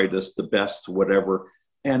smartest, the brightest, the best, whatever.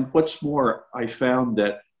 And what's more, I found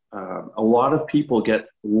that a lot of people get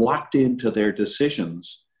locked into their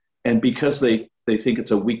decisions, and because they think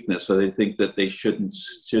it's a weakness, or they think that they shouldn't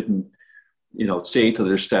say to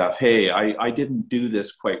their staff, hey, I didn't do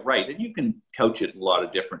this quite right. And you can couch it in a lot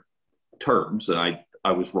of different terms, and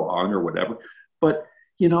I was wrong or whatever. But,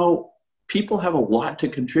 people have a lot to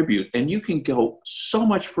contribute, and you can go so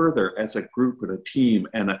much further as a group and a team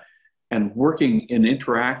and working and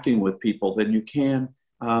interacting with people than you can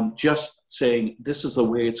just saying, this is the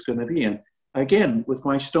way it's going to be. And again, with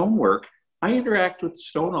my stonework, I interact with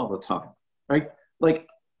stone all the time, right? Like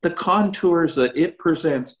the contours that it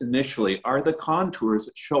presents initially are the contours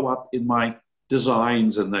that show up in my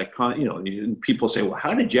designs, and and people say, well,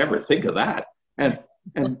 how did you ever think of that? And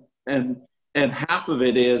half of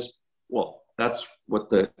it is, well, that's what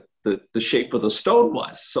the shape of the stone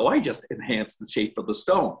was. So I just enhanced the shape of the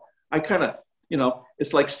stone. I kind of,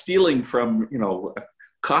 it's like stealing from,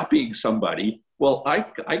 copying somebody. Well,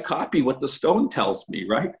 I copy what the stone tells me,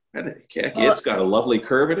 right? And it's got a lovely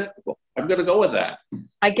curve in it. Well, I'm going to go with that.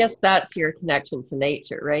 I guess that's your connection to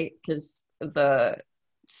nature, right? Because the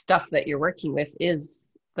stuff that you're working with is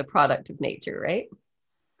the product of nature, right?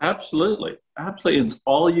 Absolutely. Absolutely. It's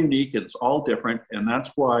all unique. It's all different. And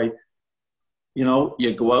that's why,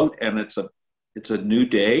 you go out and it's a new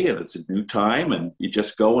day and it's a new time, and you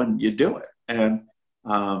just go and you do it. And,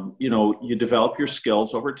 you develop your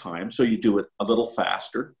skills over time. So you do it a little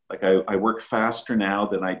faster. Like I work faster now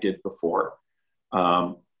than I did before.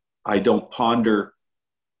 I don't ponder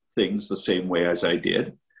things the same way as I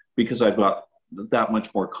did, because I've got that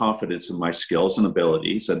much more confidence in my skills and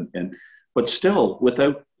abilities. But still,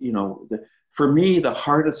 without, for me, the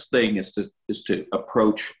hardest thing is to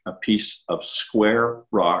approach a piece of square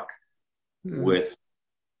rock with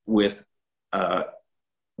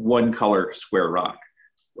one color square rock,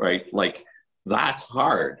 right? Like that's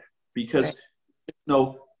hard, because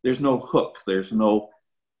there's no hook, there's no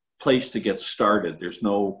place to get started, there's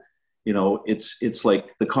no, it's like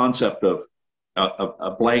the concept of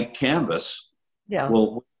a blank canvas. Yeah.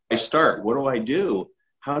 Well, I start. What do I do?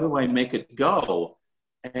 How do I make it go?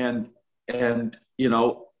 And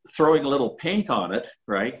throwing a little paint on it,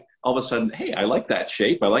 right? All of a sudden, hey, I like that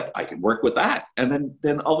shape. I can work with that. And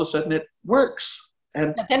then all of a sudden it works.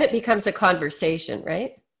 And but then it becomes a conversation,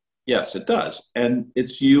 right? Yes, it does. And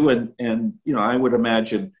it's you and I would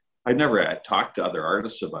imagine, I never talked to other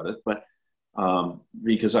artists about it, but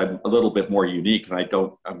because I'm a little bit more unique, and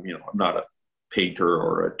I'm not a painter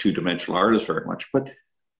or a two-dimensional artist very much, but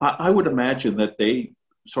I would imagine that they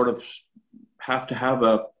sort of have to have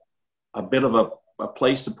a bit of a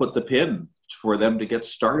place to put the pin for them to get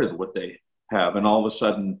started what they have. And all of a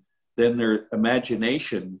sudden, then their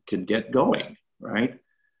imagination can get going, right?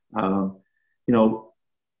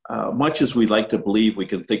 Much as we like to believe we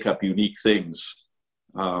can think up unique things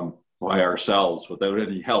by ourselves without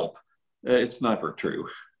any help, it's never true.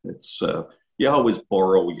 It's you always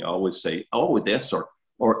borrow. You always say, "Oh, this," or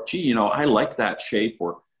 "Gee, I like that shape,"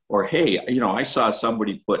 or "Hey, I saw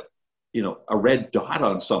somebody put, a red dot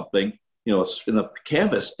on something, in a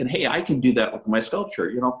canvas, and hey, I can do that with my sculpture."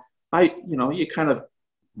 You kind of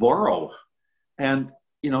borrow, and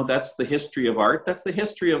that's the history of art. That's the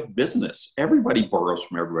history of business. Everybody borrows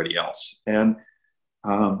from everybody else, and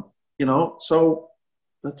so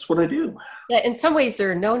that's what I do. Yeah, in some ways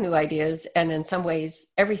there are no new ideas, and in some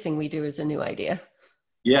ways everything we do is a new idea.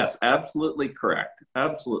 Yes, absolutely correct.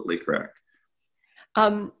 Absolutely correct.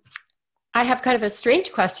 I have kind of a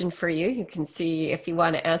strange question for you. You can see if you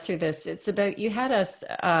want to answer this. It's about you had us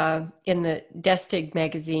in the Destig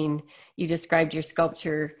magazine. You described your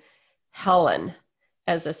sculpture, Helen,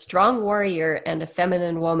 as a strong warrior and a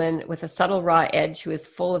feminine woman with a subtle raw edge who is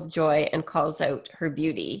full of joy and calls out her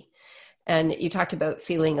beauty. And you talked about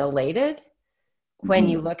feeling elated when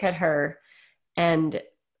Mm-hmm. you look at her. And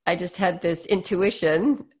I just had this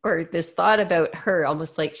intuition or this thought about her,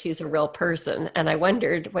 almost like she's a real person. And I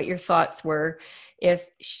wondered what your thoughts were if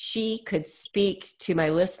she could speak to my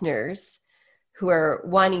listeners who are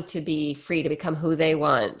wanting to be free to become who they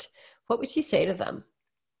want. What would you say to them?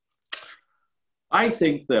 I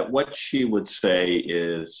think that what she would say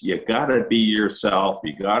is, you got to be yourself.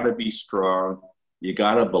 You got to be strong. You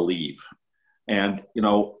got to believe. And,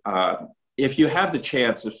 if you have the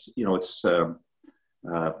chance, if, it's to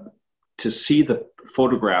see the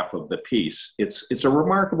photograph of the piece, it's a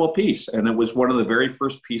remarkable piece. And it was one of the very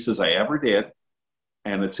first pieces I ever did.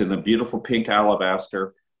 And it's in a beautiful pink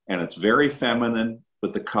alabaster. And it's very feminine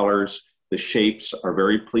with the colors. The shapes are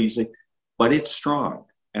very pleasing, but it's strong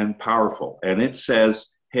and powerful. And it says,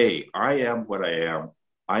 hey, I am what I am.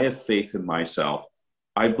 I have faith in myself.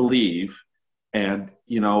 I believe. And,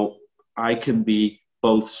 I can be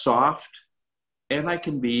both soft and I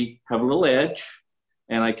can have a little edge,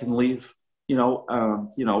 and I can leave,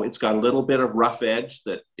 it's got a little bit of rough edge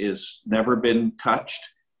that is never been touched.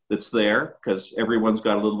 That's there because everyone's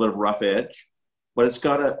got a little bit of rough edge, but it's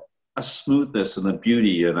got a smoothness and a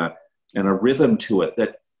beauty and a rhythm to it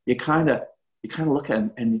that you kind of look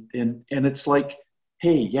at and it's like,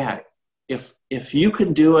 hey, yeah, if you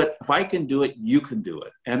can do it, if I can do it, you can do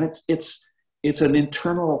it. And it's an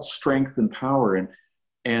internal strength and power.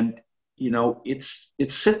 And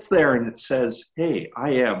it sits there and it says, hey, I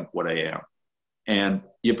am what I am. And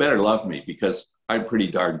you better love me because I'm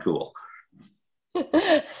pretty darn cool.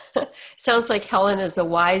 Sounds like Helen is a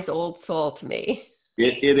wise old soul to me.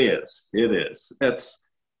 It is.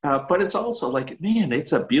 But it's also like, man,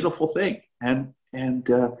 it's a beautiful thing. And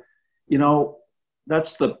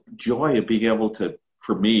that's the joy of being able to,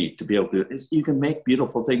 for me, to be able to, is you can make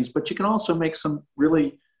beautiful things, but you can also make some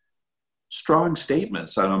really strong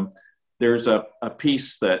statements. There's a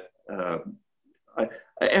piece that,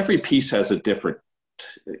 every piece has a different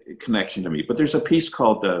connection to me, but there's a piece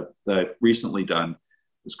called, that I've recently done.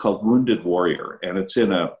 It's called Wounded Warrior, and it's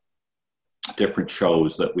in different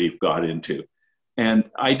shows that we've got into. And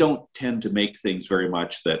I don't tend to make things very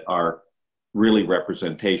much that are really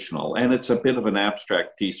representational. And it's a bit of an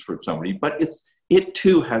abstract piece for somebody, but it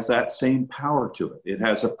too has that same power to it. It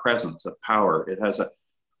has a presence, a power. It has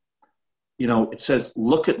it says,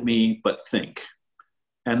 look at me, but think.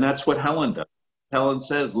 And that's what Helen does. Helen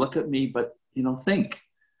says, look at me, but, think.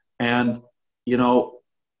 And,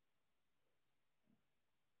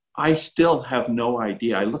 I still have no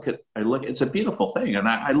idea. I look, it's a beautiful thing. And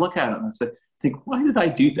I look at it and I say, think, why did I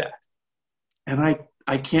do that? And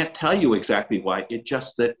I can't tell you exactly why. It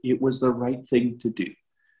just that it was the right thing to do,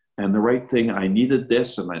 and the right thing. I needed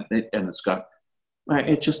this, and it's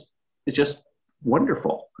just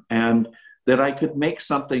wonderful. And that I could make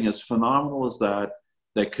something as phenomenal as that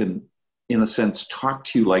can, in a sense, talk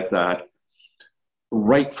to you like that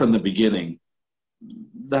right from the beginning.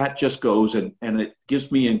 That just goes and it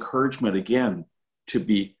gives me encouragement again to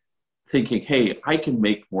be thinking, hey, I can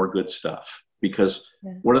make more good stuff. Because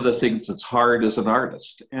one of the things that's hard as an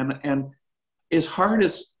artist and as hard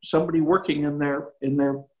as somebody working in their in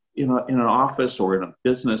an office or in a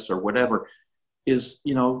business or whatever is,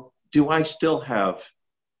 do I still have,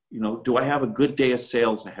 do I have a good day of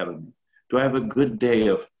sales ahead of me? Do I have a good day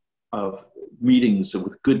of meetings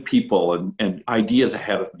with good people and ideas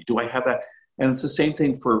ahead of me? Do I have that? And it's the same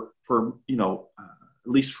thing for at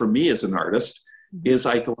least for me as an artist, is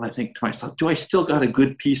I go and I think to myself, do I still got a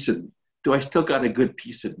good piece in me? Do I still got a good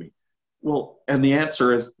piece in me? Well, and the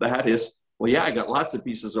answer is, well, yeah, I got lots of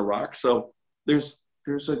pieces of rock. So there's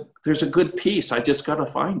a good piece. I just got to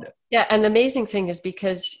find it. Yeah. And the amazing thing is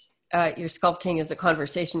because your sculpting is a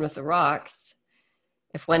conversation with the rocks.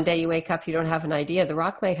 If one day you wake up, you don't have an idea, the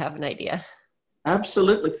rock might have an idea.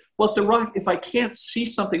 Absolutely. Well, if I can't see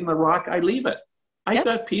something in the rock, I leave it. I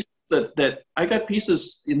got pieces I got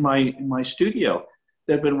pieces in my studio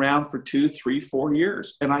that have been around for 2, 3, 4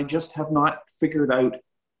 years. And I just have not figured out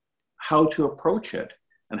how to approach it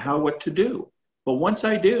and what to do. But once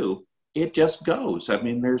I do, it just goes. I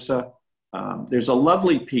mean, there's a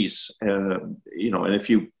lovely piece, and if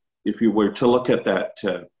you were to look at that,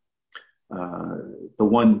 the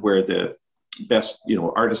one where the best,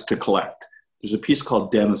 artist to collect, there's a piece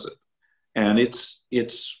called Denizen, and it's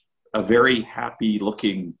a very happy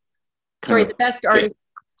looking. Sorry, the best artist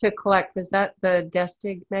to collect, was that the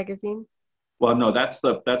Destig magazine? Well, no, that's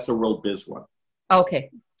the World Biz one.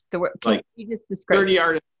 Okay. Can you just describe 30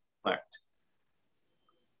 artists to collect.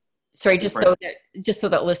 Sorry, just so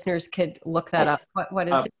that listeners could look that up. What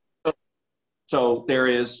is it? So there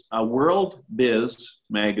is a World Biz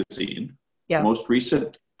magazine. Yeah. Most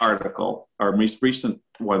recent article, or most recent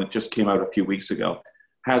one that just came out a few weeks ago,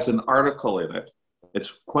 has an article in it.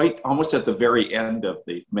 It's quite almost at the very end of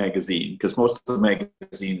the magazine, because most of the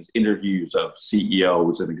magazine is interviews of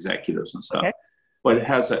CEOs and executives and stuff. Okay. But it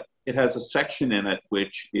has a section in it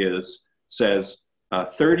which says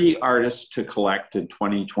 30 artists to collect in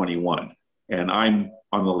 2021, and I'm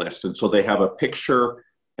on the list. And so they have a picture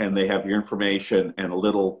and they have your information and a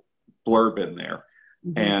little blurb in there.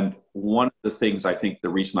 Mm-hmm. And one of the things, I think the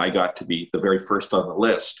reason I got to be the very first on the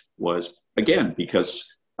list was, again, because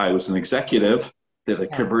I was an executive that I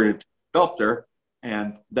converted to sculptor,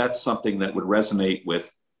 and that's something that would resonate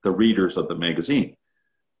with the readers of the magazine.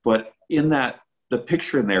 But in that, the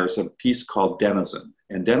picture in there is a piece called Denizen.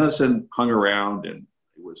 And Denizen hung around, and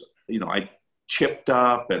it was, I chipped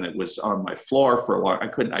up, and it was on my floor for a long,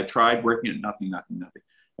 I tried working it, nothing.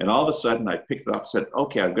 And all of a sudden I picked it up, said,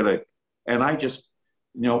 okay, and I just,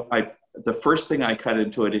 the first thing I cut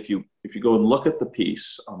into it, if you go and look at the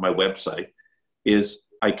piece on my website, is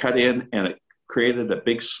I cut in and it created a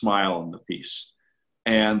big smile on the piece.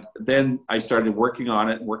 And then I started working on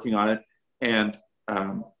it, and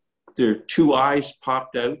their two eyes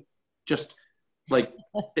popped out, just like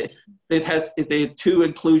they had two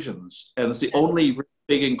inclusions, and it's the only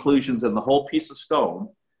big inclusions in the whole piece of stone.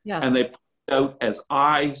 Yeah. And they popped out as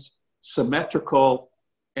eyes, symmetrical,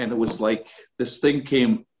 and it was like this thing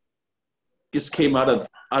came out of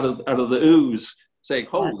the ooze, saying,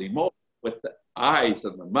 "Holy moly!" with the eyes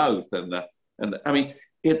and the mouth and I mean,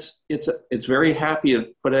 it's very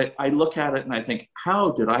happy. But I look at it and I think,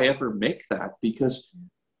 how did I ever make that? Because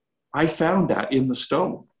I found that in the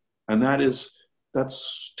stone, and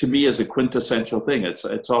that's to me is a quintessential thing.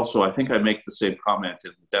 It's also, I think I make the same comment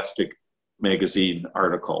in the Destig magazine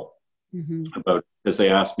article. Mm-hmm. About, because they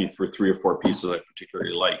asked me for 3 or 4 pieces I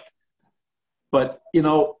particularly liked. But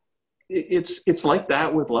it's like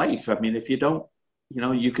that with life. I mean, if you don't,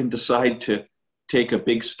 you can decide to take a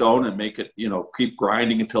big stone and make it, keep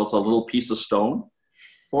grinding until it's a little piece of stone,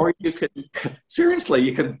 or you can seriously,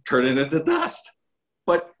 you can turn it into dust.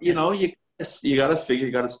 But you got to figure,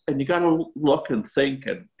 you got to look and think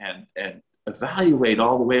and evaluate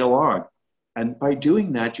all the way along. And by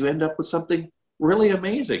doing that, you end up with something really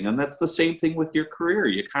amazing. And that's the same thing with your career.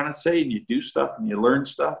 You kind of say, and you do stuff and you learn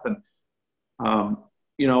stuff. And,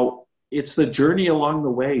 it's the journey along the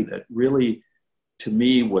way that really, to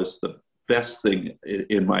me, was the best thing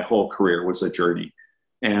in my whole career, was a journey.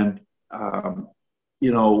 And,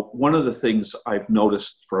 one of the things I've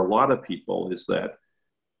noticed for a lot of people is that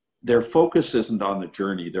their focus isn't on the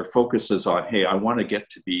journey. Their focus is on, hey, I want to get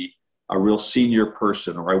to be a real senior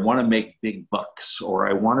person, or I want to make big bucks, or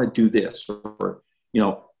I want to do this, or,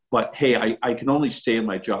 but hey, I can only stay in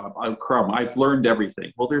my job. I've learned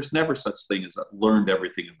everything. Well, there's never such thing as learned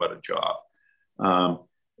everything about a job.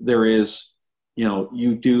 There is,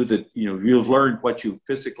 you do that, you've learned what you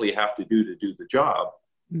physically have to do the job.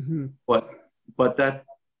 Mm-hmm. But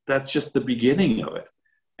that's just the beginning of it.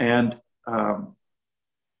 And,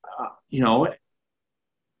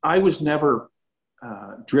 I was never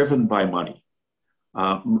driven by money.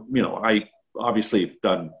 I obviously have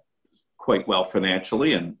done quite well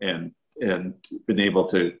financially and been able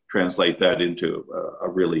to translate that into a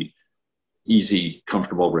really easy,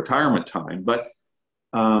 comfortable retirement time. But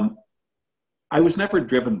I was never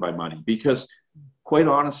driven by money, because quite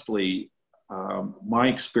honestly, my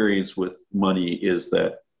experience with money is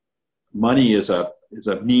that money is a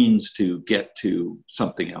means to get to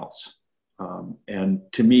something else. And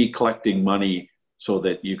to me, collecting money so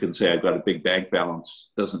that you can say I've got a big bank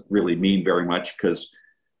balance doesn't really mean very much, because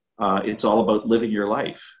it's all about living your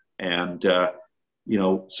life. And,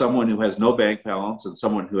 someone who has no bank balance and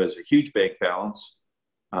someone who has a huge bank balance,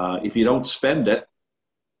 if you don't spend it,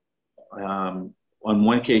 on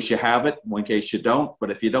one case you have it, one case you don't.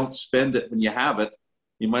 But if you don't spend it when you have it,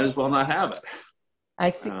 you might as well not have it.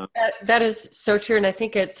 I think that is so true. And I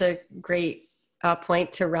think it's a great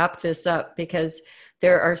point to wrap this up, because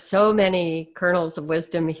there are so many kernels of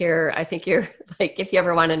wisdom here. I think you're like, if you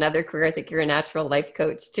ever want another career, I think you're a natural life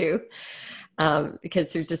coach too,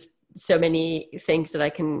 because there's just so many things that I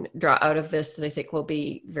can draw out of this that I think will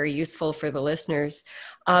be very useful for the listeners.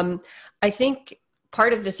 I think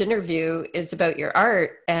part of this interview is about your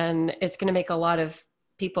art, and it's going to make a lot of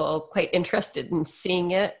people quite interested in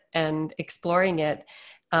seeing it and exploring it.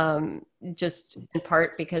 just in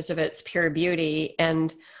part because of its pure beauty,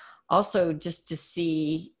 and also just to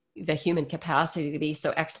see the human capacity to be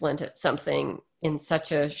so excellent at something in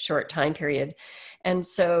such a short time period. And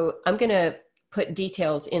so I'm going to put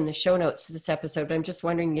details in the show notes to this episode, but I'm just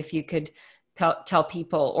wondering if you could tell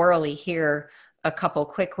people orally here a couple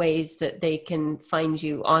quick ways that they can find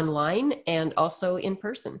you online and also in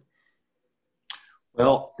person.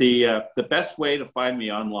 Well, the best way to find me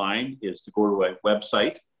online is to go to a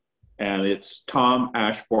website, and it's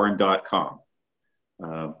tomashbourne.com.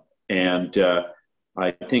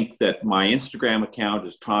 I think that my Instagram account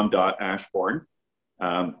is tom.ashbourne.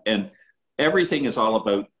 And everything is all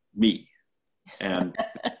about me. And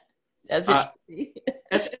as it should be.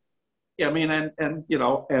 Yeah, I mean,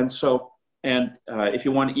 if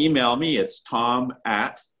you want to email me, it's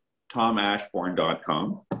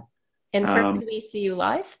tom@tomashbourne.com. And where can we see you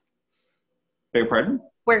live? Beg your pardon?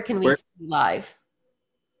 Where can we see you live?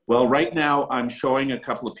 Well, right now I'm showing a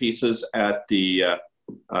couple of pieces at the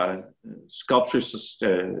Sculptor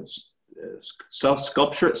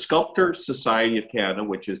Society of Canada,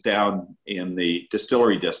 which is down in the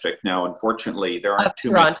Distillery District. Now, unfortunately, there aren't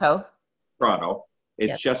too many. Toronto.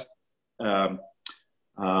 It's just,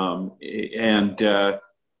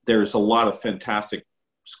 there's a lot of fantastic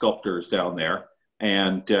sculptors down there.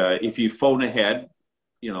 And if you phone ahead,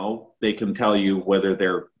 they can tell you whether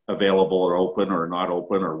they're available or open or not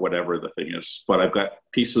open or whatever the thing is. But I've got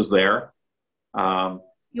pieces there.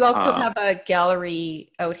 You also have a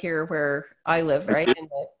gallery out here where I live, right, in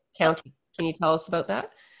the county. Can you tell us about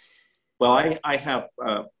that? Well, I have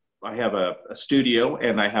a studio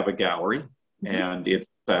and I have a gallery, and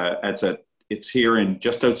it's here in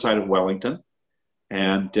just outside of Wellington,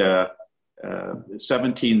 and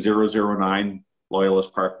 17009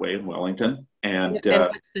 Loyalist Parkway in Wellington. And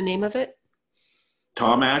what's the name of it?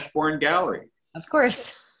 Tom Ashbourne Gallery. Of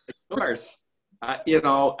course. Of course.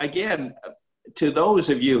 Again, to those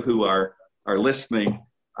of you who are listening,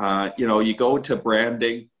 you go to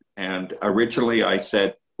branding, and originally I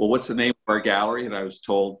said, well, what's the name of our gallery? And I was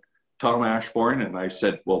told Tom Ashbourne. And I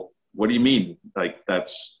said, well, what do you mean? Like,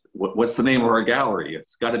 what's the name of our gallery?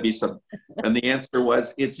 It's got to be some. And the answer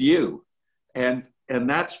was, it's you. And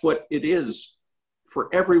that's what it is for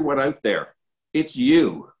everyone out there. It's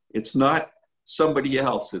you. It's not somebody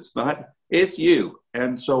else. It's you.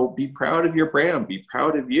 And so be proud of your brand, be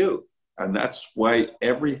proud of you. And that's why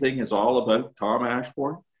everything is all about Tom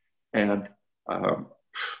Ashbourne. And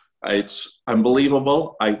it's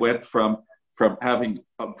unbelievable. I went from having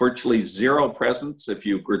virtually zero presence, if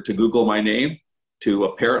you were to Google my name, to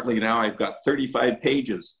apparently now I've got 35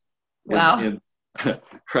 pages. Wow.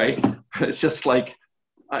 Right? It's just like,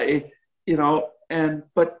 it's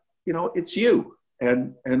you.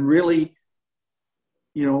 And really,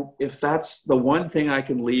 if that's the one thing I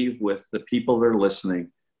can leave with the people that are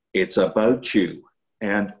listening, it's about you.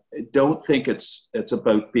 And don't think it's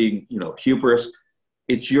about being, hubris.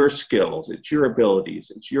 It's your skills, it's your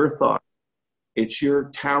abilities, it's your thoughts, it's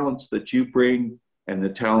your talents that you bring and the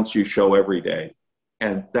talents you show every day.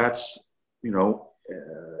 And that's,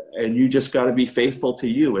 and you just got to be faithful to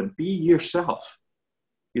you and be yourself.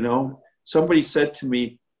 Somebody said to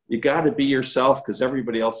me, you got to be yourself because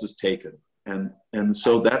everybody else is taken. And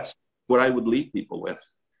so that's what I would leave people with.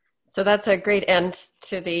 So that's a great end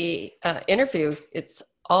to the interview. It's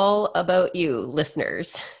all about you,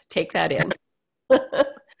 listeners. Take that in.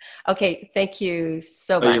 Okay. Thank you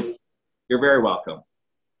so much. You're very welcome.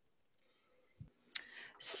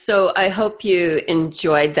 So I hope you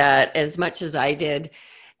enjoyed that as much as I did.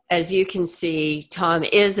 As you can see, Tom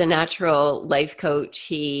is a natural life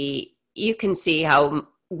coach. You can see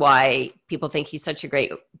why people think he's such a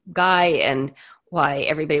great guy and why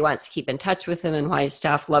everybody wants to keep in touch with him and why his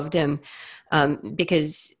staff loved him,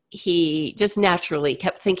 because he just naturally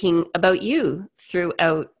kept thinking about you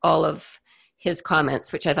throughout all of his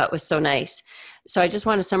comments, which I thought was so nice. So I just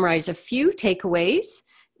want to summarize a few takeaways.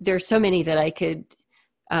 There are so many that I could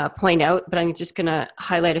point out, but I'm just going to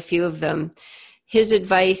highlight a few of them. His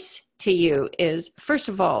advice to you is, first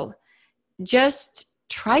of all, just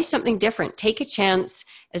try something different. Take a chance,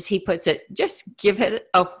 as he puts it, just give it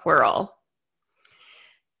a whirl.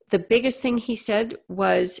 The biggest thing he said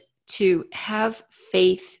was to have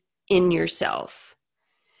faith in yourself.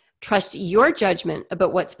 Trust your judgment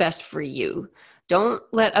about what's best for you. Don't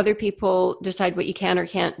let other people decide what you can or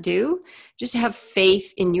can't do. Just have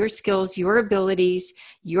faith in your skills, your abilities,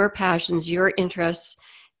 your passions, your interests,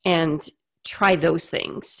 and try those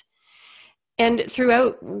things. And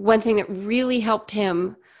throughout, one thing that really helped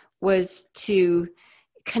him was to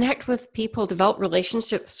connect with people, develop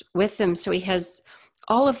relationships with them. So he has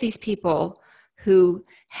all of these people who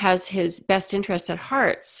has his best interests at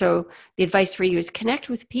heart. So the advice for you is connect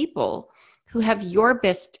with people who have your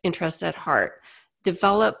best interests at heart.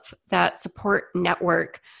 Develop that support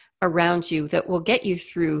network around you that will get you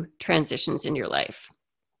through transitions in your life.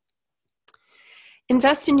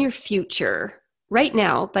 Invest in your future right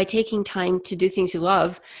now by taking time to do things you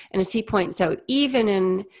love. And as he points out, even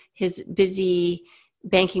in his busy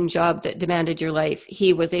banking job that demanded your life,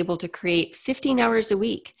 he was able to create 15 hours a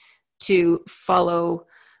week to follow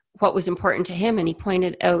what was important to him. And he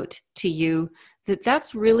pointed out to you that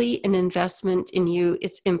that's really an investment in you.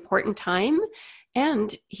 It's important time.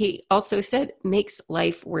 And he also said, makes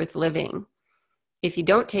life worth living. If you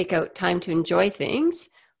don't take out time to enjoy things,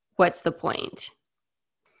 what's the point?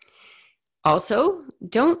 Also,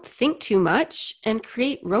 don't think too much and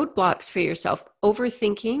create roadblocks for yourself.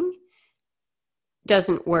 Overthinking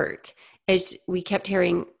doesn't work. As we kept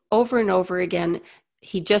hearing over and over again,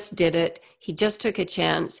 he just did it. He just took a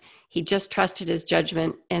chance. He just trusted his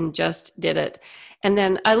judgment and just did it. And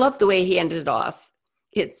then I love the way he ended it off.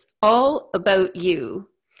 It's all about you.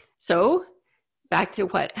 So back to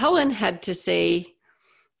what Helen had to say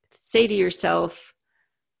to yourself,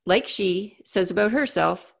 like she says about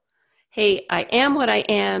herself, hey, I am what I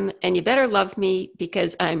am, and you better love me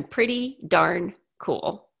because I'm pretty darn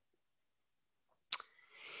cool.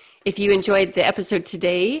 If you enjoyed the episode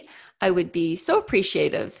today, I would be so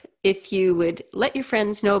appreciative if you would let your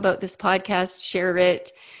friends know about this podcast,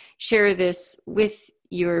 share this with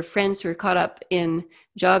your friends who are caught up in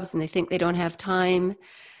jobs and they think they don't have time.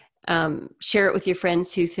 Share it with your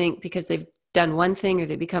friends who think because they've done one thing or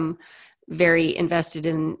they become very invested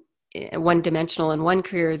in one-dimensional in one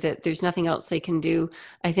career that there's nothing else they can do.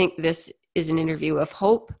 I think this is an interview of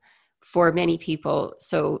hope for many people.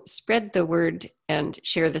 So spread the word and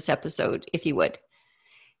share this episode if you would.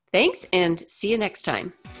 Thanks, and see you next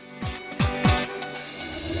time.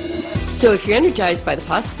 So if you're energized by the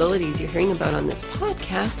possibilities you're hearing about on this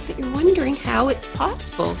podcast, but you're wondering how it's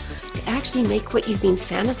possible to actually make what you've been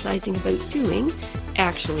fantasizing about doing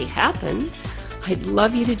actually happen, I'd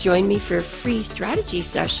love you to join me for a free strategy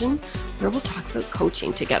session where we'll talk about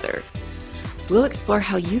coaching together. We'll explore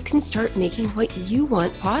how you can start making what you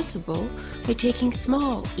want possible by taking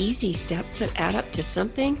small, easy steps that add up to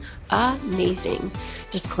something amazing.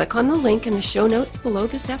 Just click on the link in the show notes below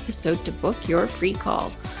this episode to book your free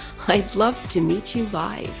call. I'd love to meet you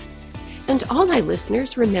live. And all my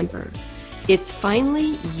listeners, remember, it's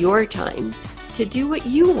finally your time to do what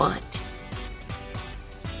you want.